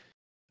like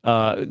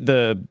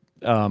the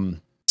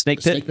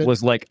Snake Pit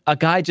was like a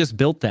guy just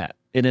built that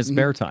in his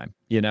spare time.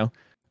 And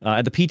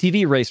the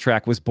PTV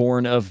racetrack was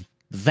born of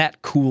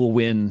that cool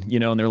win.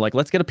 And they're like,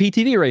 let's get a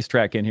PTV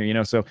racetrack in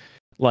here. So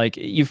like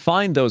you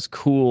find those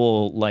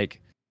cool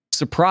like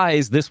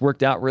surprise, this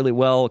worked out really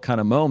well kind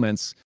of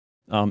moments.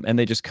 And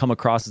they just come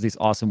across as these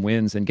awesome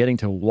wins, and getting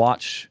to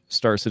watch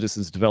Star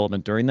Citizen's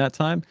development during that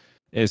time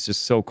is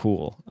just so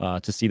cool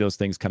to see those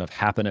things kind of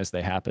happen as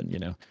they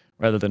happen,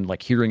 rather than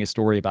like hearing a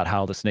story about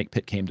how the Snake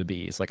Pit came to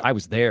be. It's like, I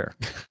was there,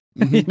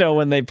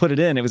 when they put it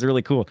in, it was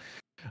really cool.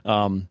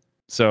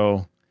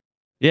 So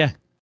yeah.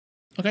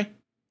 Okay.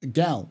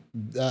 Gal,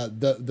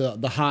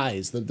 the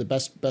highs, the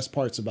best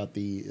parts about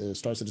the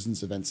Star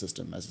Citizen's event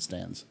system as it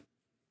stands.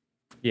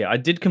 Yeah, I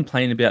did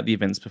complain about the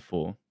events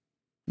before,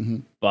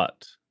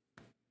 but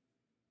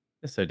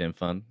they're so damn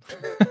fun.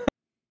 I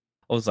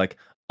was like,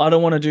 I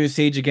don't want to do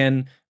Siege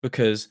again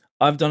because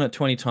I've done it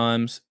 20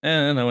 times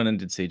and I went and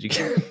did Siege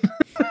again.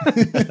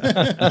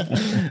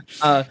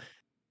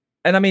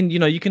 And I mean,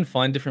 you can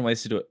find different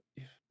ways to do it.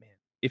 Man,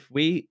 if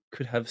we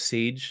could have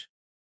Siege,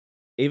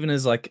 even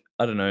as like,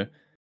 I don't know,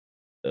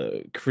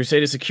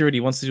 Crusader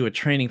Security wants to do a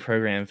training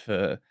program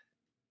for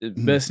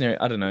mercenary,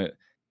 I don't know.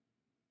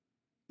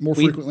 More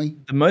frequently?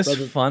 One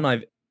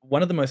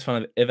of the most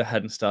fun I've ever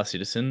had in Star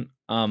Citizen,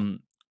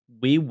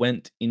 we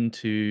were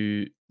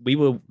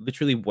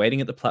literally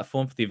waiting at the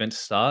platform for the event to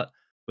start.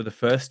 We're the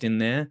first in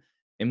there,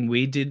 and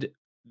we did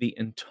the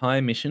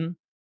entire mission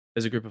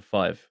as a group of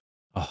 5.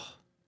 Oh,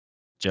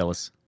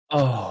 jealous.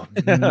 Oh,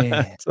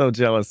 man. So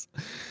jealous.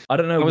 I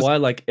don't know why,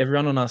 like,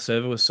 everyone on our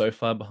server was so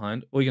far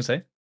behind. What were you going to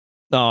say?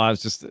 No, I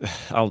was just,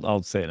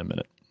 I'll say in a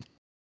minute.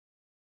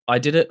 I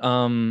did it,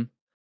 I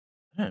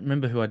don't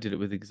remember who I did it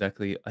with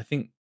exactly. I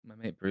think my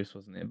mate Bruce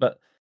wasn't there, but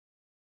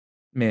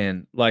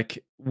man,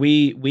 like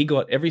we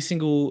got every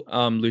single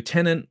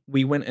lieutenant.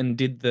 We went and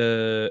did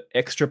the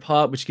extra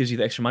part, which gives you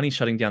the extra money,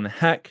 shutting down the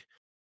hack.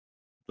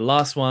 The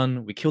last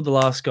one, we killed the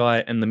last guy,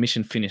 and the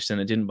mission finished,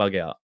 and it didn't bug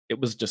out. It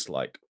was just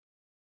like,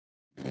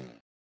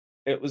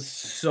 it was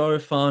so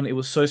fun. It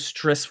was so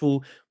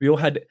stressful. We all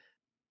had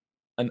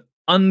an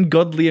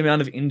ungodly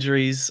amount of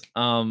injuries.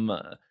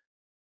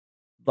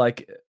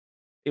 Like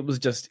it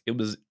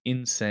was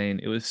insane.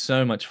 It was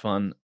so much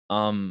fun.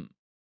 And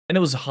it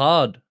was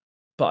hard,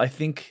 but I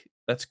think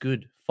that's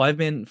good. Five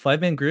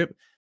man group.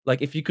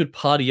 Like if you could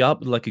party up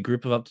with like a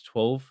group of up to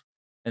 12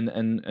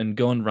 and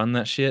go and run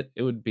that shit,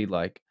 it would be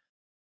like,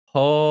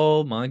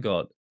 oh my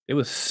god. It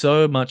was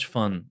so much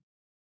fun.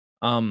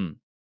 And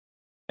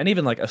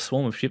even like a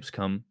swarm of ships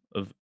come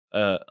of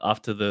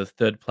after the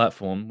third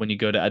platform when you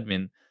go to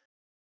admin,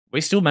 we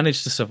still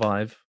managed to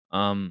survive.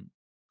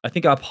 I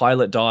think our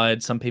pilot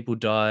died. Some people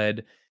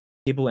died.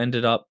 People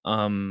ended up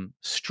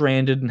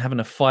stranded and having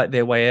to fight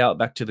their way out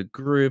back to the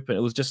group. And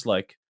it was just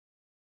like,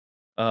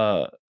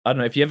 I don't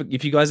know if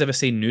you guys ever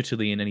see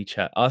Nutali in any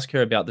chat, ask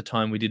her about the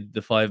time we did the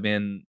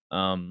 5-man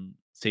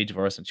Siege of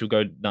Orison. She'll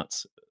go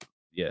nuts.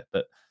 Yeah,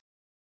 but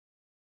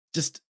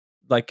just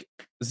like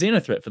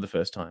Xenothreat for the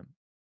first time.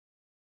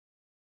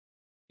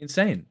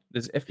 Insane.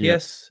 There's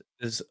FPS.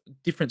 There's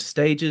different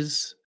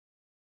stages.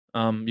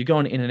 You're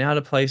going in and out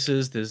of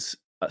places. There's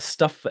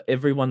stuff for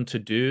everyone to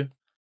do.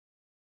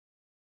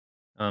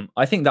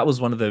 I think that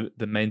was one of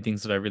the main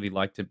things that I really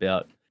liked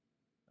about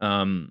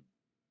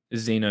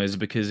Xenos,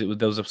 because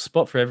there was a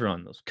spot for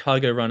everyone. There was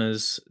cargo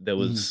runners, there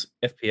was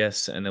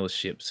FPS, and there was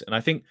ships. And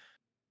I think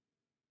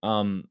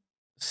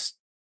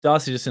Star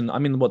Citizen, I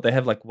mean, what they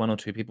have like 1 or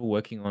 2 people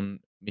working on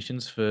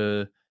missions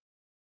for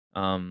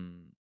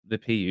the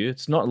PU.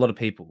 It's not a lot of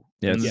people.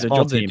 Yeah, and it's the a small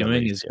job they're team at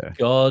doing least, is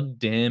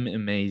goddamn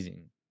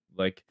amazing.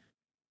 Like,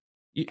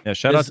 Yeah,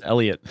 shout out to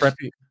Elliot.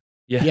 crappy,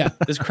 yeah,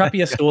 there's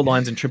crappier store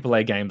lines in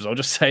AAA games. I'll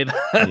just say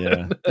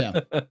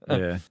that.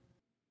 Yeah.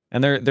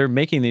 And they're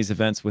making these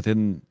events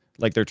within,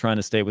 like, they're trying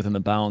to stay within the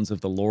bounds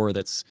of the lore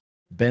that's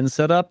been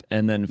set up,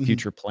 and then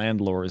future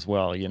planned lore as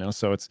well, you know.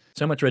 So it's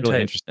so much red really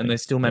tape, interesting. and they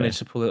still manage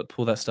to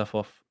pull that stuff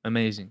off.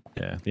 Amazing.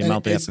 Yeah, the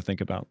amount they have to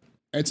think about.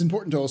 It's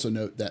important to also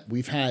note that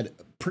we've had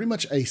pretty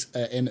much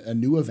a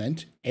new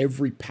event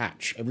every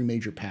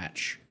major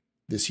patch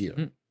this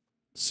year.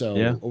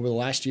 So over the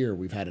last year,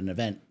 we've had an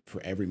event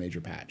for every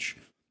major patch.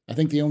 I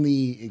think the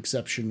only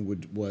exception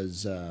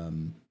was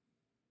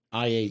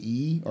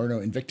IAE, or no,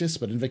 Invictus,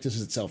 but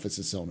Invictus itself is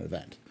its own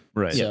event.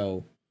 Right.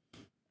 So,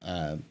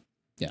 yeah.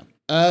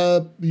 You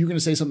were going to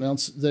say something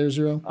else there,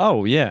 Zero?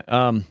 Oh,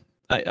 yeah.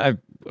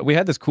 We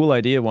had this cool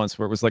idea once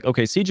where it was like,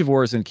 okay, Siege of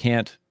Orison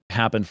can't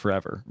happen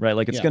forever, right?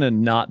 Like, it's going to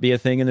not be a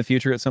thing in the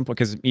future at some point,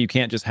 because you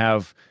can't just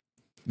have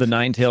the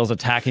Ninetales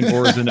attacking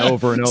Orison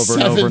over and over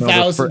and over and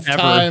over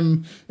forever.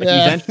 Time. Like,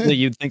 eventually,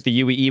 you'd think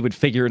the UEE would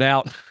figure it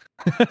out.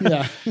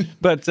 Yeah.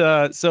 But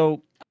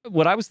so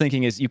what I was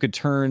thinking is you could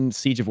turn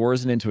Siege of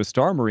Orison into a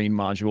Star Marine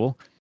module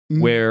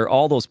where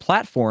all those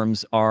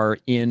platforms are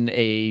in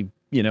a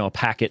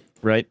packet,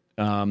 right?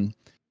 And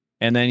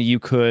then you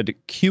could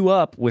queue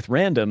up with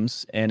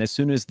randoms, and as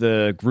soon as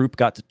the group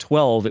got to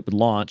 12, it would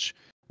launch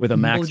with a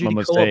maximum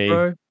of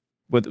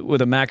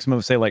with a maximum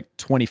of say like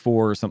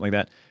 24 or something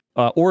like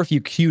that. Or if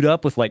you queued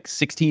up with like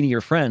 16 of your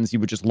friends, you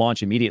would just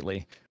launch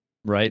immediately,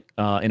 right?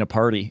 In a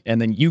party,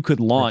 and then you could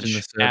launch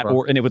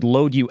and it would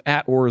load you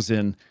at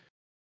Orison,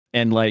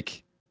 and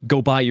like go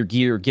buy your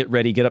gear, get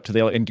ready, get up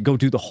to and go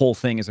do the whole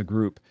thing as a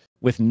group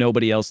with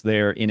nobody else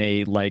there in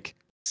a like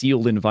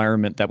sealed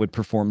environment that would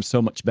perform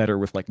so much better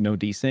with like no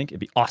desync. It'd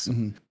be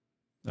awesome.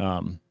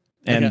 I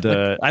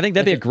think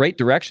that'd be a great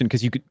direction,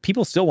 because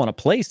people still want to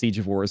play Siege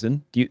of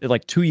Orison.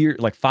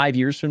 5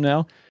 years from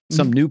now,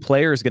 some new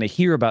player is going to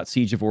hear about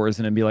Siege of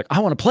Orison and be like, I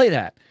want to play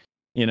that,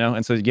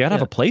 and so you gotta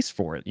have a place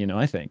for it,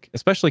 I think,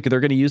 especially because they're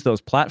going to use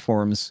those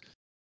platforms,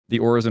 the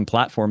Orison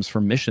platforms,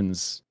 for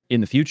missions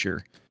in the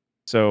future.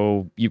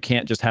 So you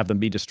can't just have them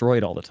be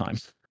destroyed all the time.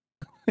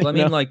 Well, I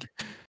mean, like,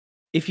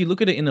 if you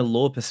look at it in a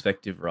lore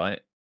perspective, right?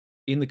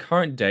 In the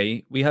current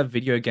day, we have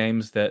video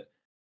games that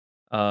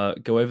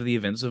go over the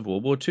events of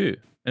World War II.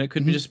 And it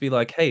could just be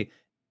like, hey,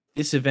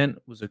 this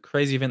event was a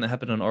crazy event that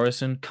happened on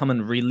Orison. Come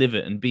and relive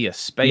it and be a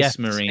space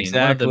marine.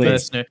 Exactly. One of the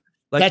mercenary.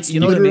 Like, that's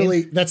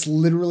that's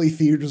literally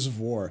Theaters of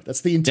War.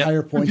 That's the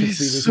entire point of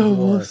Theaters of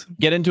War. Awesome.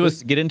 Get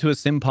into a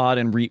sim pod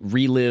and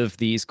relive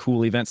these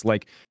cool events,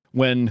 like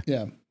when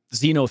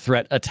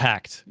Xenothreat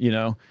attacked,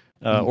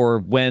 or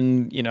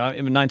when,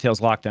 Ninetales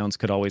lockdowns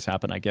could always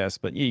happen, I guess,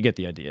 but you get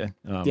the idea.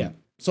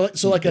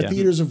 So like a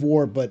Theaters of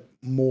War, but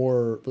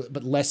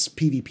less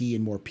PvP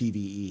and more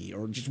PvE,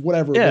 or just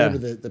whatever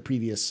the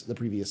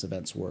previous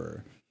events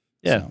were.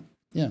 So,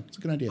 it's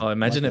a good idea. Oh,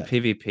 imagine a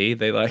PvP.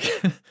 They like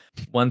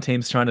one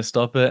team's trying to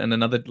stop it, and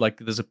another, like,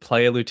 there's a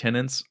player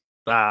lieutenants.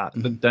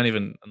 I'm not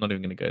even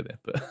going to go there.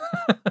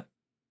 But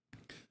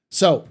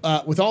so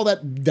with all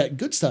that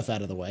good stuff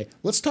out of the way,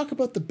 let's talk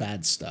about the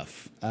bad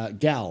stuff.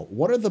 Gal,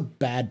 what are the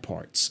bad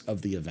parts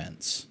of the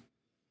events?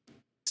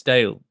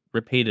 Stale,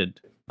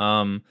 repeated.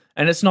 And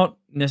it's not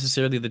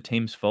necessarily the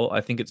team's fault.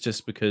 I think it's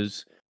just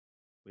because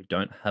we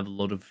don't have a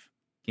lot of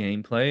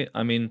gameplay.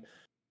 I mean,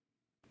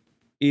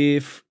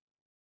 if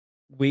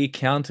we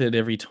counted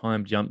every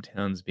time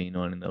Jumptown's been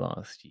on in the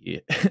last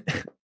year,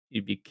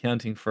 you'd be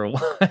counting for a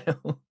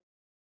while.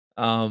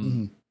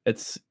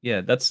 It's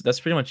that's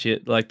pretty much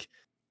it. Like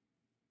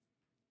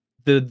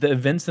the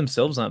events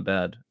themselves aren't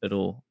bad at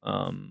all.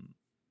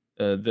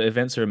 The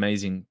events are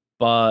amazing,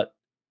 but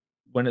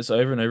when it's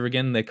over and over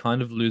again, they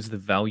kind of lose the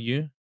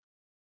value.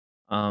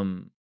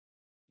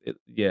 It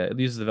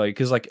loses the value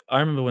because, like, I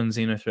remember when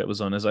Xenothreat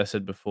was on, as I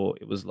said before,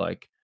 it was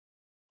like,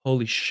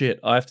 holy shit,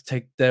 I have to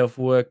take the day off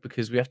work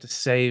because we have to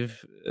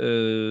save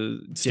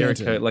Jericho.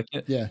 Stanton. Like,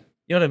 Yeah.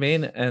 you know what I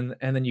mean? And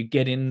then you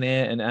get in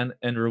there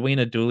and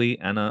Rowena Dooley,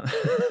 Anna,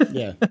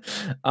 Yeah.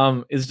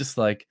 is just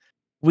like,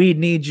 we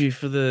need you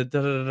for the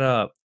da da da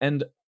da.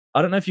 And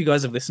I don't know if you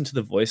guys have listened to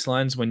the voice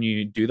lines when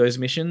you do those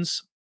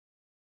missions,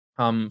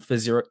 for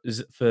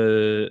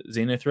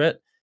Xenothreat,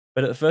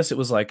 but at first it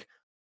was like,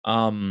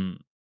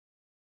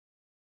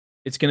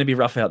 it's gonna be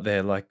rough out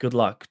there, like, good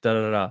luck, da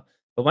da da da.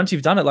 But once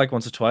you've done it like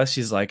once or twice,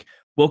 she's like,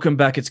 welcome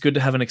back. It's good to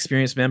have an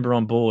experienced member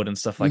on board and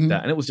stuff like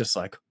that. And it was just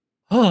like,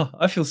 oh,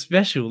 I feel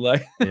special.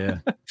 Like, Yeah.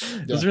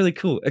 it was really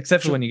cool,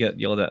 except for when you get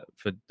yelled at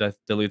for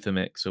Diluther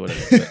mix or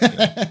whatever.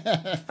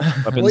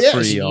 But, Weapons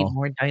free, you y'all. need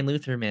more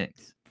Diluther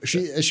mix.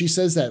 She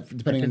says that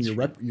depending on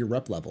your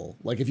rep level.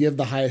 Like if you have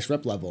the highest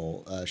rep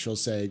level, she'll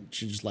say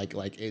she's just like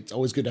it's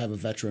always good to have a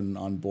veteran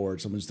on board,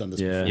 someone who's done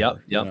this before. Yep.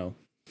 You know?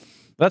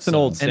 That's an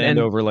old and-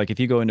 standover. Like if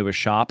you go into a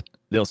shop,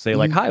 they'll say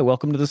like, "Hi,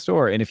 welcome to the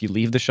store," and if you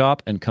leave the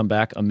shop and come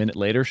back a minute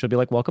later, she'll be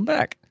like, "Welcome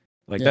back."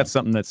 Like that's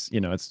something that's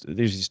there's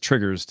these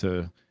triggers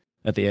to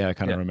at the I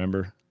kind of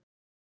remember.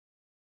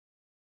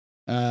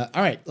 All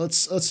right,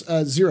 let's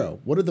Zero.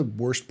 What are the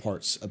worst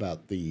parts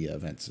about the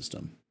event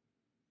system?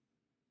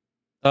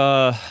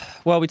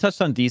 Well, we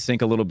touched on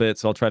desync a little bit,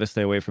 so I'll try to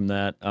stay away from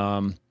that.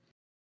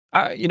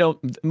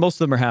 Most of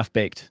them are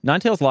half-baked.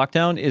 Ninetales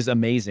Lockdown is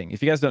amazing.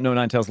 If you guys don't know,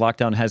 Ninetales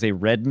Lockdown has a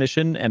red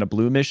mission and a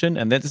blue mission,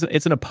 and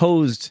it's an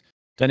opposed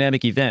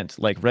dynamic event.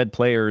 Like, red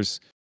players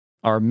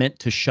are meant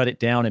to shut it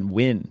down and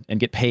win and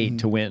get paid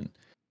to win.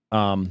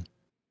 And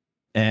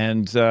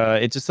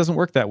it just doesn't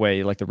work that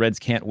way. Like, the reds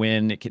can't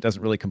win. It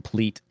doesn't really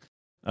complete.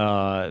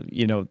 So,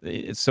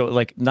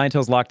 like,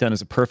 Ninetales Lockdown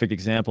is a perfect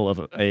example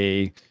of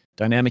a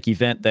dynamic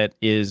event that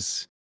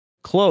is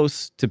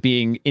close to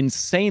being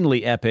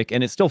insanely epic,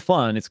 and it's still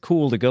fun. It's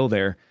cool to go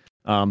there,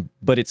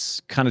 but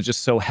it's kind of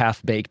just so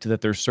half-baked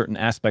that there's certain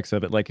aspects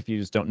of it. Like, if you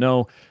just don't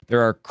know,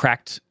 there are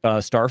cracked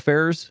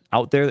starfarers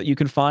out there that you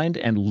can find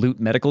and loot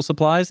medical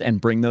supplies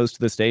and bring those to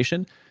the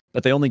station,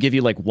 but they only give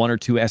you like 1 or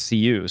 2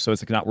 SCU, so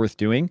it's like not worth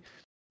doing.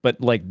 But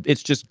like,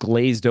 it's just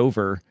glazed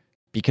over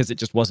because it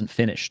just wasn't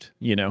finished,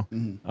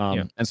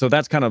 And so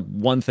that's kind of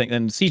one thing.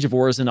 And Siege of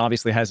Orison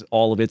obviously has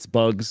all of its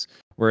bugs,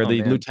 where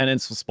the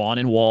lieutenants will spawn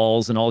in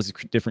walls and all these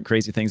different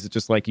crazy things. It's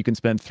just like you can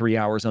spend 3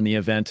 hours on the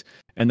event,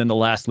 and then the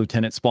last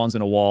lieutenant spawns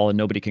in a wall, and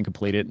nobody can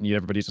complete it, and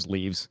everybody just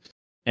leaves.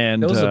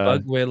 And there was a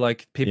bug where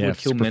like people would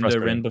kill super Mendo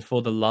frustrating. Ren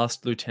before the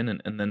last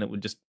lieutenant, and then it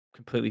would just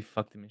completely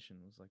fuck the mission.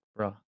 It was like,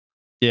 bruh.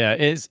 Yeah,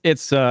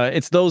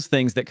 it's those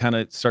things that kind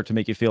of start to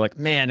make you feel like,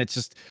 man,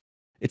 it's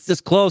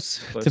this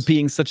close to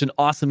being such an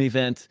awesome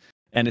event,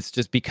 and it's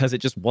just because it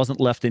just wasn't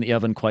left in the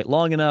oven quite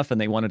long enough, and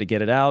they wanted to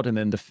get it out, and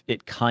then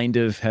it kind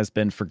of has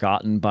been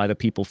forgotten by the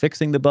people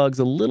fixing the bugs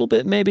a little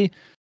bit, maybe.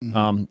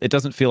 It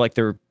doesn't feel like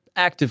they're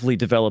actively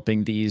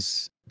developing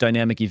these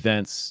dynamic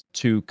events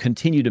to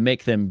continue to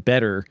make them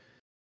better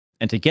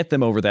and to get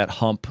them over that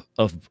hump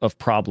of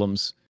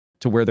problems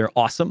to where they're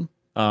awesome.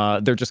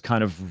 They're just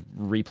kind of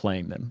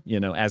replaying them,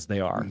 as they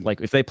are.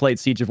 Like, if they played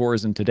Siege of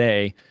Orison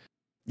today,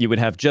 you would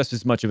have just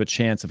as much of a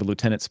chance of a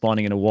lieutenant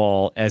spawning in a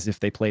wall as if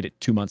they played it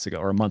 2 months ago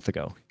or a month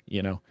ago,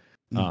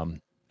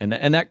 And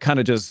that kind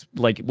of just,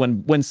 like,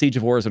 when Siege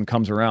of Orison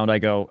comes around, I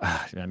go,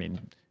 I mean,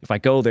 if I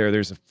go there,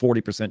 there's a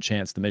 40%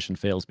 chance the mission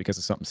fails because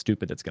of something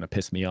stupid that's going to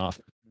piss me off.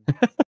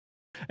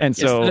 And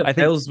so I think it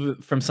fails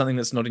from something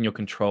that's not in your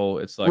control.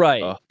 It's like,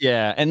 right.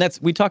 Yeah. And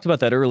we talked about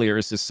that earlier.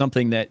 It's just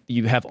something that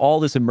you have all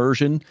this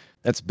immersion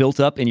that's built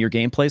up in your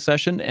gameplay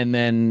session, and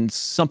then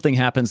something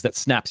happens that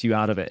snaps you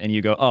out of it, and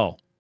you go, oh,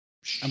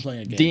 I'm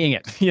playing a game.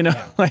 Dang it.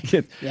 Like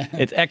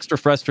it's extra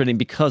frustrating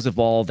because of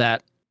all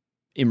that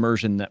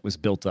immersion that was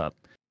built up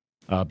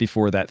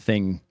before that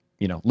thing,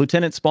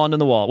 lieutenant spawned in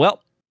the wall.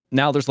 Well,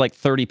 now there's like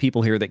 30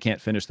 people here that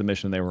can't finish the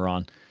mission they were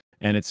on,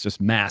 and it's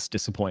just mass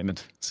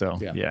disappointment. So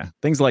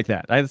things like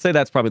that. I'd say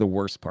that's probably the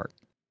worst part.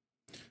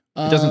 It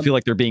doesn't feel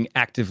like they're being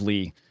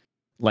actively,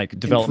 like,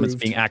 development's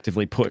being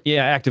actively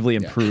actively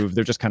improved.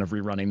 They're just kind of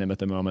rerunning them at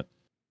the moment.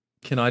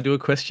 Can I do a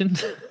question?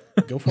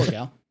 Go for it,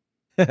 Gal.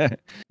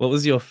 What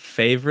was your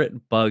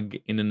favorite bug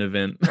in an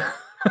event?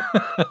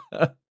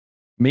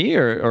 Me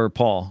or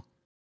Paul?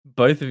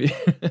 Both of you.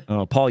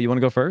 Oh, Paul, you want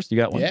to go first? You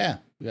got one? Yeah.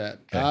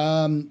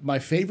 Okay. My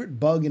favorite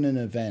bug in an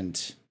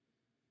event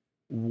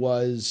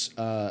was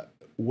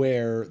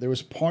where there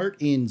was part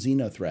in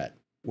Xenothreat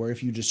where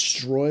if you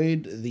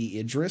destroyed the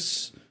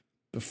Idris,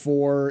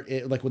 before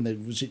it, like when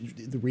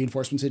the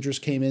reinforcements Idris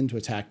came in to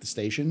attack the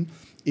station,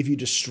 if you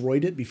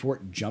destroyed it before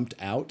it jumped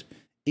out,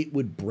 it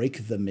would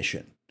break the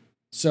mission.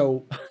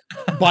 So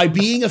by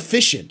being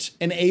efficient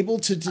and able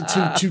to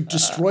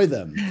destroy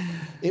them,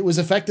 it was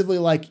effectively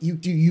like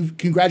you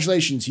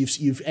congratulations,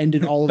 you've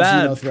ended all of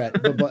Xeno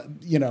threat, but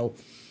you know,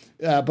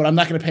 but I'm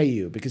not going to pay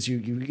you because you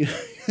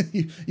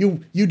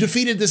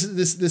defeated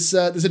this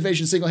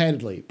invasion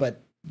single-handedly.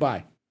 But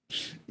bye,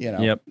 you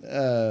know. Yep.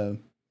 Yeah.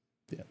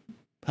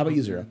 How about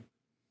you, Zero?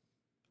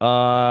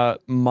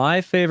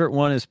 My favorite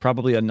one is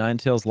probably a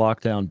Ninetales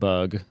lockdown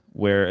bug,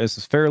 where this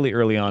is fairly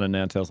early on in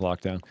Ninetales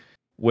lockdown,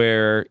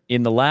 where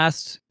in the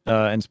last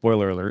and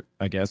spoiler alert,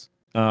 I guess,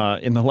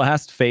 in the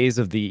last phase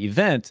of the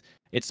event,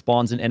 it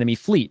spawns an enemy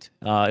fleet.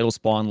 It'll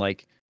spawn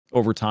like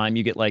over time.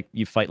 You get like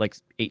you fight like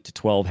 8 to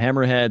 12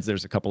 hammerheads.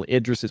 There's a couple of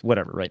Idrises,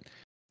 whatever, right?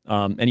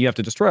 And you have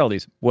to destroy all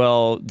these.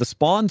 Well, the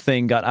spawn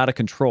thing got out of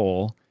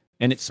control.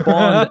 And it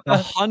spawned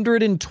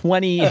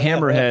 120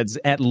 hammerheads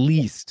at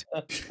least.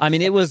 I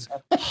mean, it was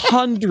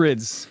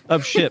hundreds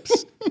of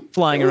ships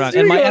flying around,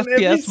 and my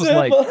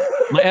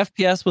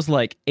FPS was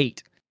like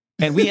 8,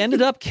 and we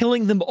ended up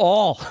killing them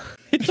all.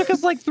 It took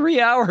us like 3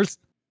 hours.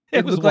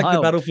 It was like wild.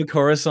 the battle for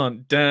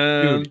Coruscant,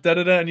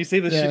 and you see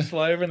the ships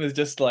fly over, and there's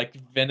just like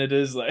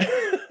Venators, like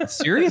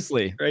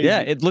seriously, yeah.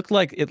 It looked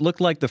like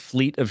the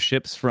fleet of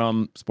ships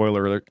from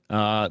spoiler alert,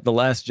 The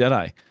Last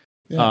Jedi.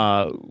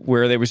 Yeah.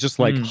 Where there was just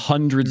like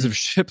hundreds of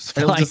ships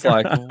flying. It was just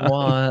like,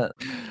 what?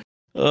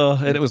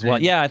 And it was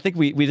wild. Yeah, I think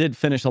we did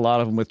finish a lot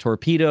of them with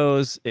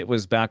torpedoes. It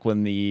was back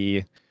when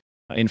the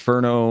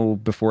Inferno,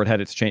 before it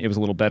had its change, it was a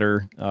little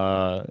better,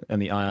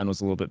 and the Ion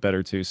was a little bit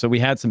better too. So we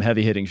had some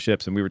heavy hitting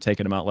ships, and we were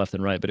taking them out left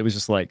and right. But it was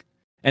just like,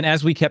 and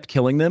as we kept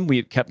killing them,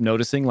 we kept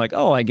noticing like,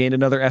 oh, I gained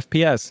another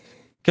FPS.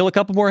 Kill a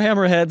couple more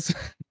hammerheads,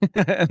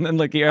 and then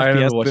like the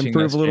FPS would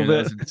improve a little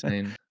bit. That was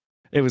insane.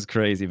 It was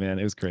crazy, man.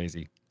 It was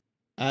crazy.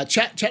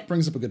 Chat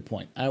brings up a good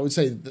point. I would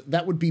say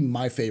that would be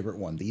my favorite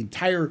one. The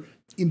entire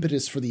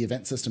impetus for the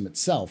event system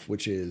itself,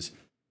 which is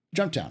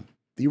Jump Down,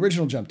 the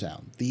original Jump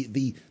Down,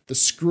 the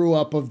screw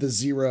up of the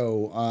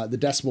zero, the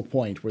decimal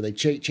point, where they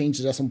changed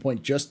the decimal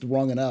point just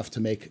wrong enough to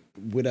make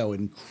Widow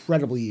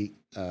incredibly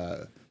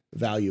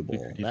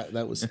valuable.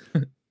 That was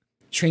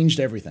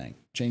changed everything.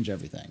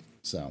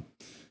 So,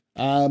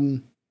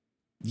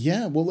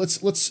 yeah. Well,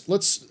 let's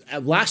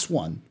last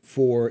one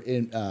for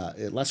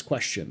last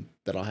question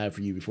that I'll have for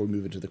you before we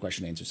move into the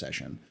question and answer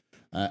session.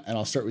 And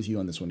I'll start with you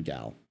on this one,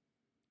 Gal.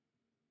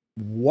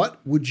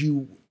 What would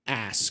you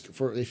ask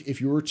for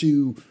if you were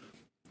to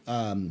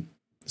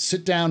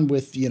sit down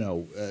with,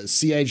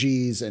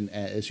 CIGs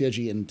and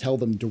CIG and tell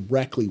them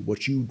directly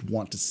what you'd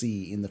want to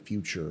see in the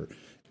future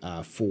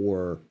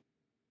for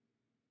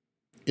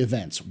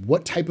events?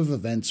 What type of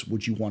events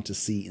would you want to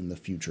see in the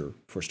future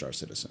for Star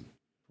Citizen?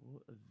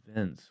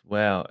 Events.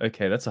 Wow.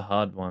 Okay, that's a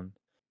hard one.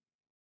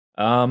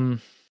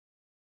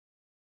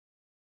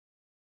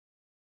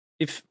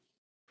 If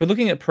we're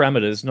looking at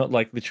parameters, not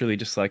like literally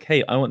just like,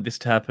 hey, I want this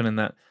to happen and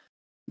that.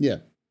 Yeah.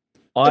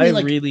 I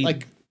mean, really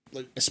like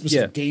a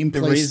specific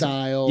gameplay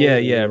style.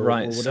 Yeah,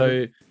 right.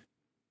 So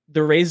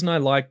the reason I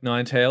like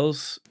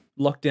Ninetales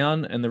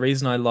Lockdown and the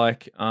reason I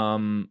like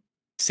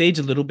Siege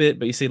a little bit,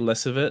 but you see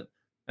less of it,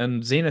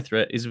 and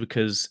Xenothreat is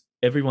because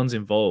everyone's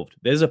involved.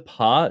 There's a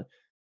part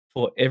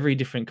for every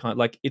different kind.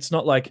 Like, it's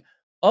not like,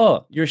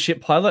 oh, you're a ship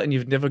pilot and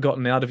you've never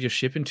gotten out of your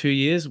ship in 2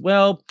 years.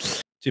 Well,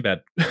 too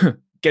bad.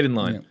 Get in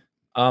line.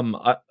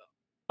 Yeah.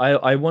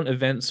 I want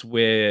events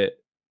where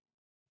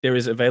there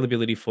is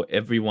availability for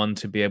everyone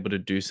to be able to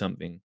do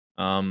something.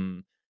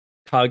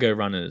 Cargo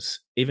runners,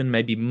 even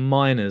maybe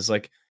miners.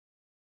 Like,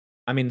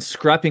 I mean,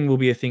 scrapping will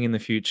be a thing in the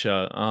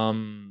future.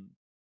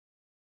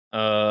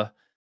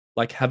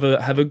 Like have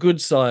a good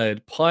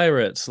side.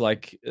 Pirates,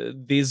 like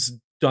these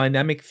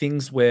dynamic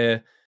things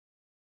where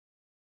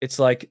it's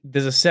like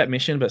there's a set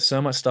mission, but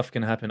so much stuff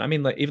can happen. I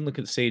mean, like even look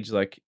at Siege.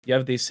 Like you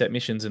have these set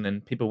missions, and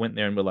then people went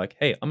there and were like,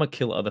 "Hey, I'm gonna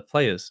kill other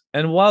players."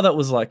 And while that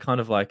was like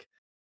kind of like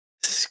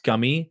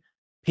scummy,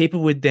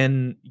 people would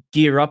then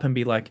gear up and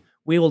be like,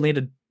 "We all need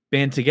to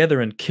band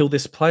together and kill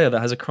this player that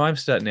has a crime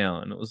stat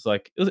now." And it was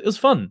like it was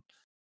fun.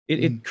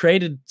 It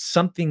created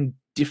something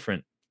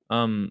different.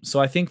 So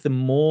I think the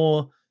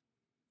more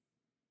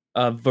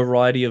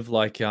variety of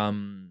like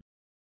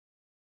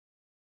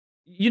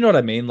you know what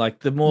I mean? Like,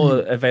 the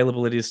more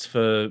available it is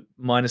for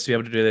miners to be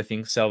able to do their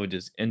things,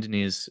 salvagers,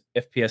 engineers,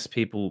 FPS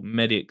people,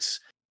 medics,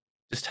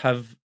 just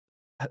have...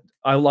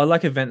 I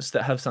like events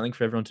that have something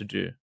for everyone to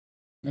do.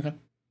 Okay.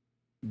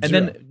 And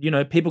then,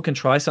 people can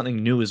try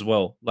something new as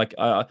well. Like,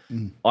 I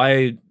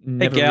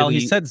never Gal,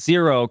 really... he said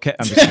zero. Okay.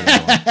 I'm just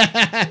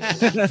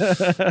kidding.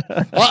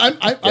 Well,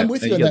 I'm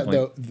with you on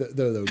that,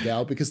 though,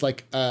 Gal, because,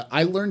 like,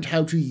 I learned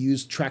how to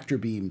use tractor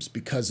beams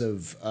because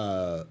of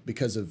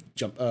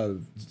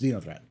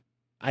Xenothreat.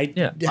 I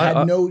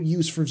had no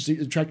use for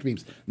tractor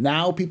beams.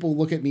 Now people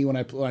look at me when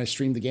I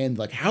stream the game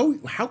like,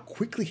 how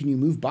quickly can you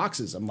move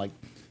boxes? I'm like,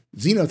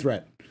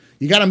 Xenothreat.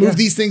 You got to move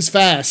these things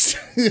fast.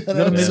 You got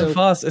to move them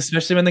fast,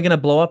 especially when they're going to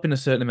blow up in a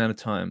certain amount of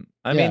time.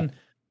 I mean,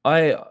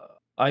 I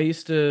I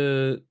used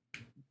to.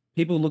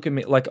 People look at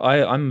me like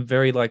I'm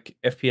very like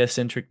FPS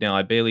centric now.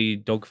 I barely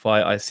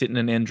dogfight. I sit in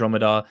an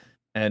Andromeda,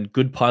 and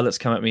good pilots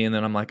come at me, and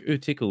then I'm like, ooh,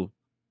 tickle,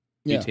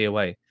 Yeah. QT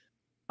away.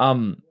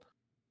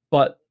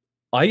 But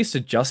I used to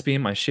just be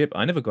in my ship.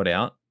 I never got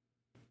out.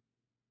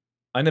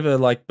 I never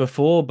like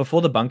before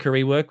the bunker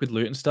rework with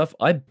loot and stuff.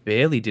 I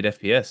barely did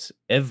FPS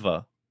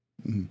ever.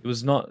 Mhm. It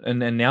was not, and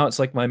now it's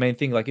like my main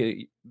thing. Like,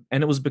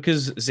 and it was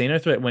because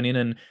Xenothreat went in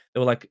and they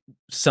were like,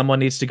 someone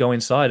needs to go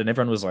inside, and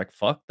everyone was like,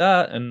 fuck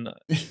that. And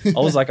I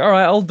was like, all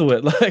right, I'll do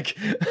it. Like,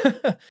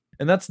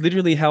 and that's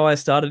literally how I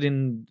started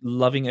in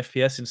loving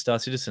FPS in Star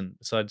Citizen.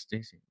 Besides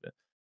DC, but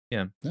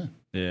yeah. And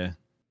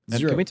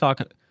Zero. can we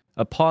talk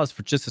a pause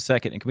for just a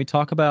second? And can we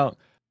talk about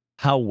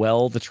how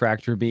well the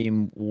tractor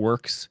beam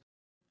works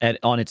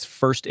on its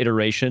first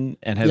iteration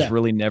and has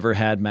really never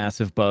had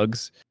massive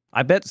bugs?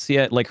 I bet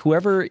like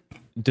whoever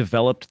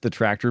developed the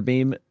tractor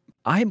beam,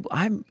 I'm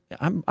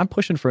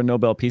pushing for a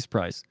Nobel Peace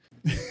Prize,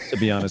 to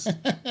be honest.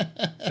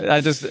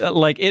 I just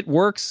like it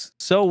works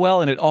so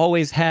well, and it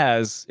always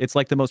has. It's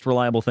like the most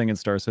reliable thing in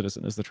Star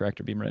Citizen is the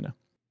tractor beam right now.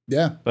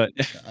 Yeah, but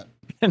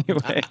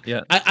anyway,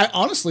 I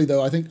honestly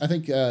though I think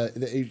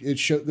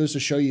it goes to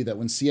show you that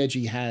when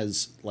CIG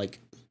has like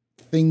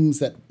things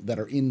that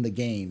are in the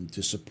game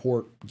to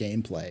support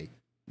gameplay.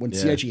 When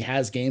CIG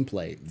has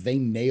gameplay, they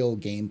nail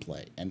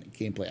gameplay and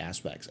gameplay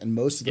aspects. And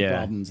most of the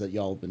problems that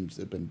y'all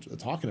have been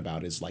talking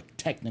about is like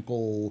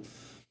technical,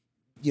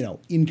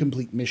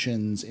 incomplete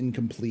missions,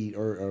 incomplete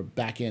or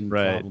back end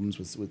problems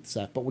with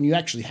stuff. But when you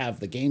actually have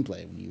the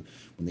gameplay,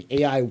 when the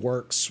AI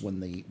works,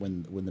 when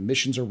the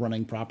missions are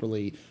running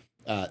properly,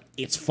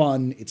 it's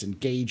fun, it's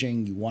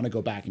engaging. You want to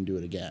go back and do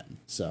it again.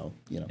 So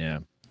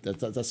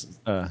that's what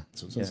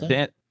I'm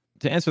saying.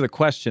 To answer the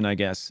question, I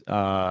guess,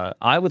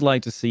 I would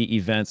like to see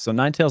events. So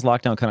Ninetales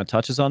Lockdown kind of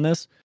touches on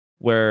this,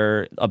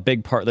 where a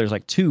big part, there's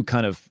like two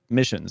kind of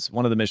missions.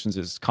 One of the missions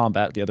is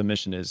combat. The other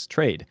mission is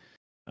trade.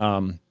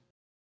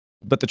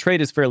 But the trade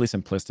is fairly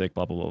simplistic,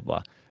 blah, blah,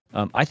 blah,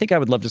 blah. I think I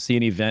would love to see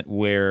an event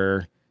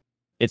where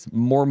it's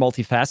more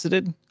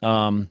multifaceted,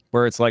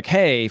 where it's like,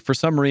 hey, for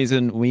some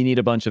reason, we need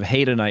a bunch of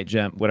Hadanite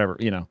gem, whatever,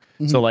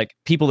 So like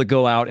people that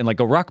go out and like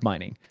go rock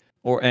mining.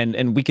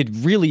 And we could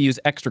really use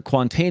extra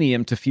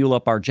Quantanium to fuel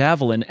up our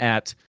Javelin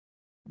at,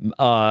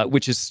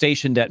 which is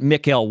stationed at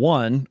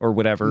MIC-L1 or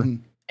whatever.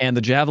 And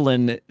the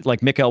Javelin,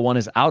 like MIC-L1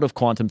 is out of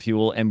quantum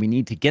fuel, and we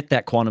need to get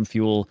that quantum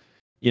fuel,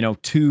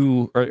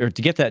 to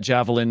get that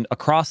Javelin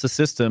across the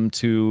system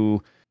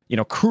to,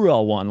 Crew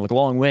L1, like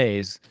long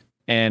ways.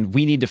 And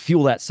we need to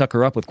fuel that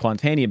sucker up with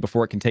Quantanium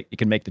before it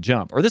can make the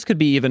jump. Or this could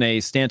be even a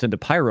Stanton to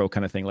Pyro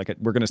kind of thing. Like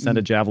we're going to send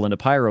a Javelin to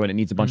Pyro and it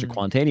needs a bunch of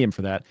Quantanium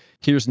for that.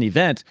 Here's an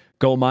event.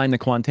 Go mine the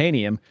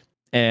Quantanium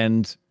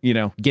and,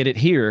 get it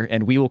here,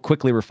 and we will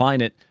quickly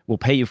refine it. We'll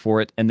pay you for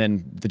it. And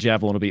then the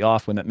Javelin will be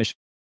off when that mission.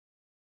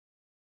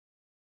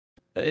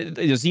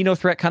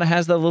 Xenothreat kind of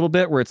has that a little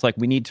bit where it's like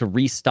we need to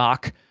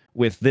restock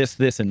with this,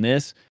 and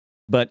this.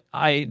 But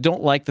I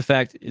don't like the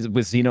fact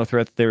with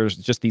Xenothreat there's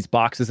just these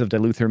boxes of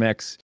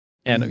Diluthermex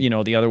and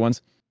the other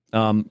ones.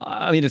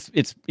 I mean,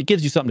 it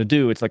gives you something to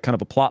do. It's like kind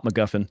of a plot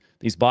MacGuffin,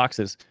 these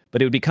boxes.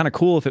 But it would be kind of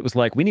cool if it was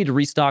like, we need to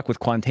restock with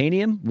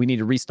Quantanium, we need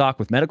to restock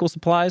with medical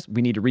supplies,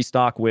 we need to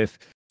restock with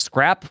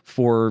scrap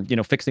for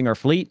fixing our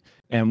fleet,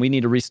 and we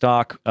need to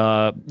restock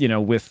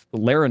with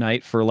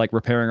Laranite for like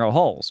repairing our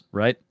hulls,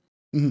 right?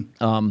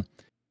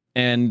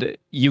 And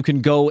you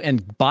can go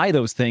and buy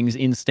those things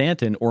in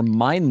Stanton or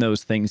mine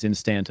those things in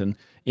Stanton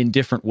in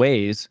different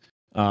ways,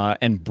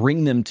 and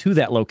bring them to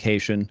that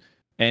location.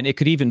 And it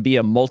could even be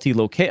a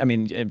multi-location. I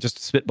mean, I'm just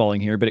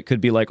spitballing here, but it could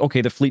be like,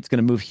 okay, the fleet's going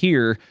to move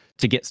here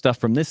to get stuff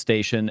from this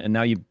station, and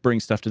now you bring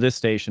stuff to this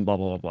station, blah,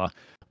 blah, blah,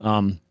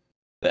 blah.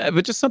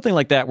 But just something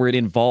like that where it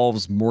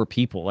involves more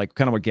people, like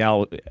kind of what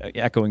Gal,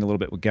 echoing a little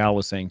bit what Gal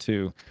was saying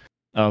too,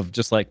 of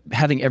just like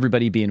having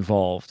everybody be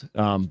involved.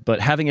 But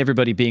having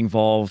everybody be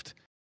involved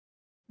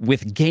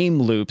with game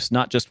loops,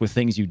 not just with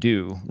things you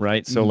do,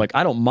 right? So like,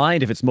 I don't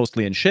mind if it's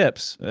mostly in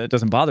ships. It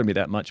doesn't bother me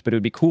that much, but it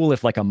would be cool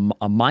if like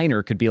a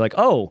miner could be like,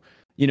 oh,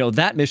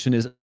 that mission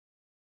is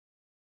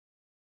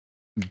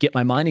get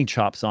my mining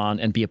chops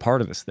on and be a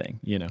part of this thing,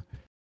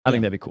 I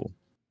think that'd be cool.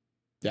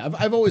 Yeah,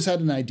 I've always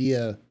had an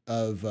idea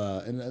of,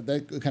 and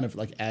that kind of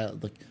like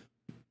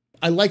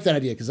I like that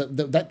idea because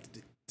that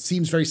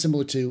seems very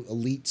similar to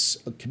Elite's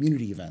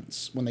community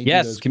events when they do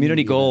those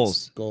community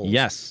goals.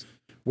 Yes,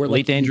 where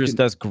Elite Dangerous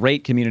does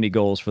great community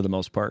goals for the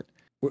most part.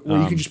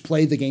 Where you can just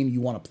play the game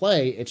you want to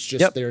play. It's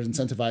just they're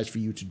incentivized for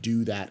you to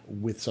do that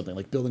with something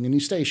like building a new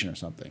station or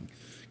something.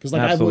 Because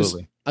like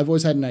I've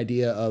always had an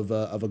idea of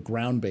a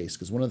ground base,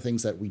 because one of the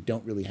things that we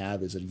don't really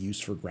have is a use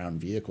for ground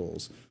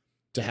vehicles,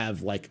 to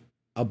have like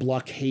a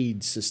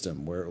blockade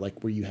system where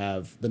you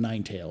have the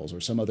Ninetales or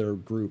some other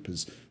group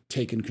has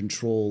taken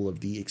control of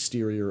the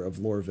exterior of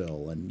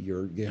Lorville, and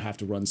you have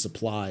to run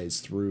supplies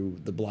through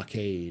the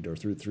blockade or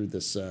through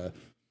this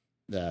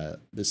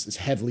this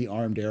heavily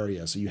armed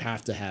area. So you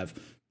have to have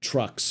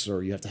trucks,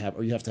 or you have to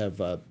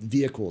have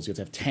vehicles, you have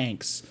to have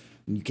tanks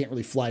And you can't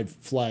really fly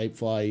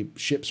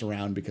ships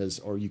around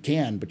or you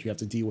can, but you have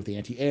to deal with the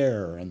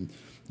anti-air, and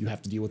you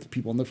have to deal with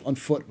people on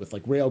foot with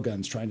like rail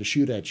guns trying to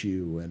shoot at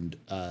you, and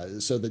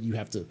so that you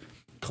have to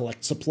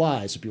collect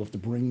supplies. So people have to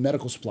bring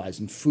medical supplies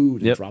and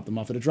food and drop them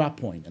off at a drop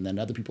point, and then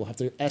other people have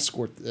to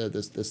escort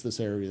this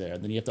area there,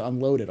 and then you have to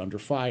unload it under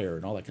fire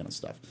and all that kind of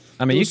stuff.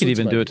 I mean, you could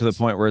even do it to the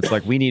point where it's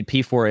like, we need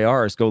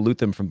P4ARs, go loot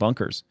them from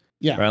bunkers.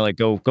 Yeah, right. Like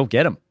go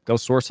get them. Go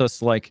source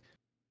us like,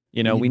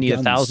 we need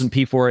 1,000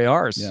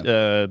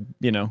 P4ARs.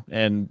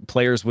 And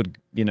players would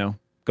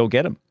go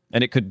get them,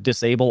 and it could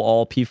disable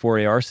all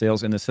P4AR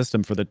sales in the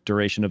system for the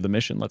duration of the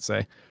mission. Let's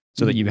say,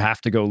 so that you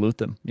have to go loot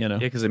them. Yeah,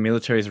 because the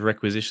military's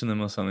requisition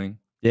them or something.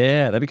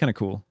 Yeah, that'd be kind of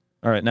cool.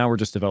 All right, now we're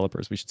just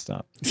developers. We should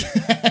stop.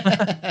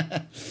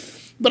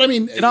 But I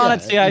mean, get on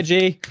it,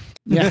 CIG.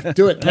 Yeah,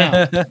 do it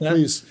now,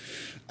 please.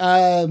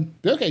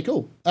 Okay,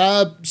 cool.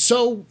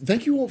 So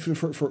thank you all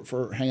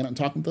for hanging out and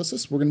talking with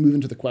us. We're going to move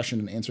into the question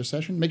and answer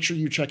session. Make sure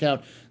you check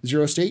out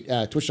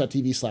Xerostate,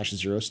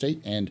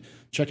 twitch.tv/Xerostate, and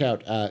check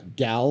out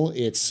Gal.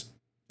 It's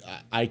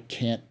I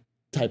can't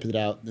type it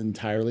out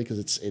entirely because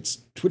it's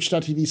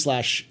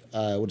twitch.tv/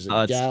 what is it?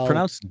 Gal. It's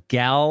pronounced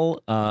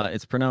Gal.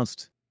 It's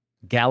pronounced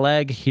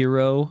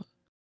Gallaghero7.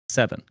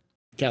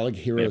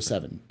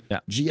 Gallaghero7. Yeah.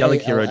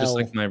 Gallaghero, just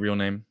like my real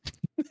name.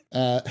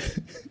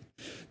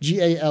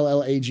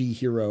 Gallag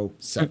Hero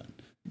 7.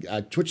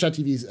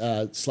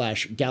 Twitch.tv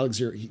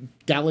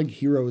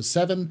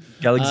 /Gallaghero7.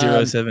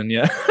 Gallaghero7,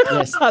 yeah.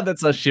 Yes.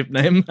 That's our ship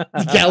name.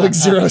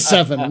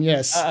 Gallaghero7,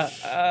 yes.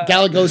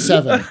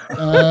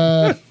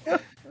 Gallago7.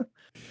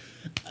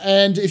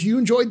 And if you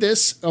enjoyed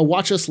this,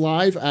 watch us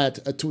live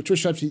at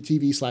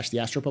twitch.tv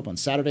 /TheAstroPub on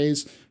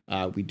Saturdays.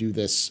 We do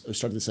this, we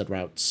started this at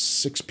about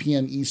 6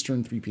 p.m.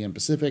 Eastern, 3 p.m.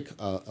 Pacific,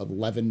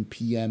 11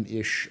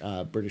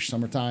 p.m.-ish British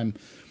summertime.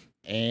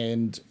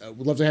 And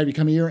we'd love to have you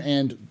come here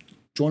and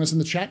join us in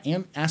the chat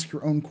and ask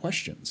your own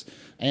questions.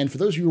 And for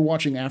those of you who are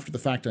watching after the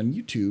fact on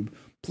YouTube,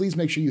 please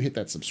make sure you hit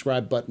that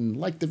subscribe button,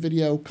 like the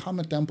video,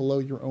 comment down below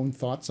your own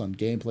thoughts on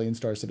gameplay in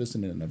Star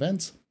Citizen and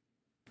events.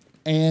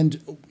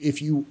 And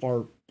if you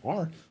are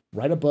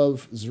right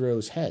above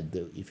Zero's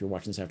head, if you're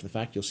watching this after the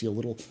fact, you'll see a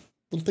little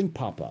thing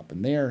pop up.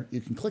 And there,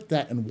 you can click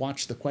that and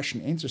watch the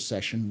question and answer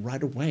session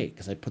right away,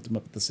 because I put them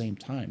up at the same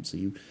time. So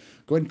you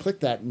go ahead and click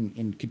that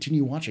and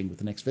continue watching with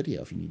the next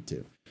video if you need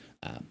to.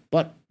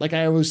 But like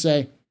I always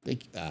say,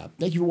 thank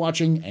you for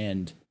watching,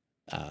 and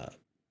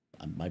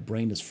my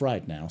brain is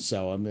fried now.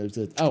 So I'm going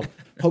to,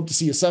 hope to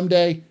see you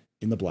someday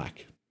in the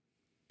black.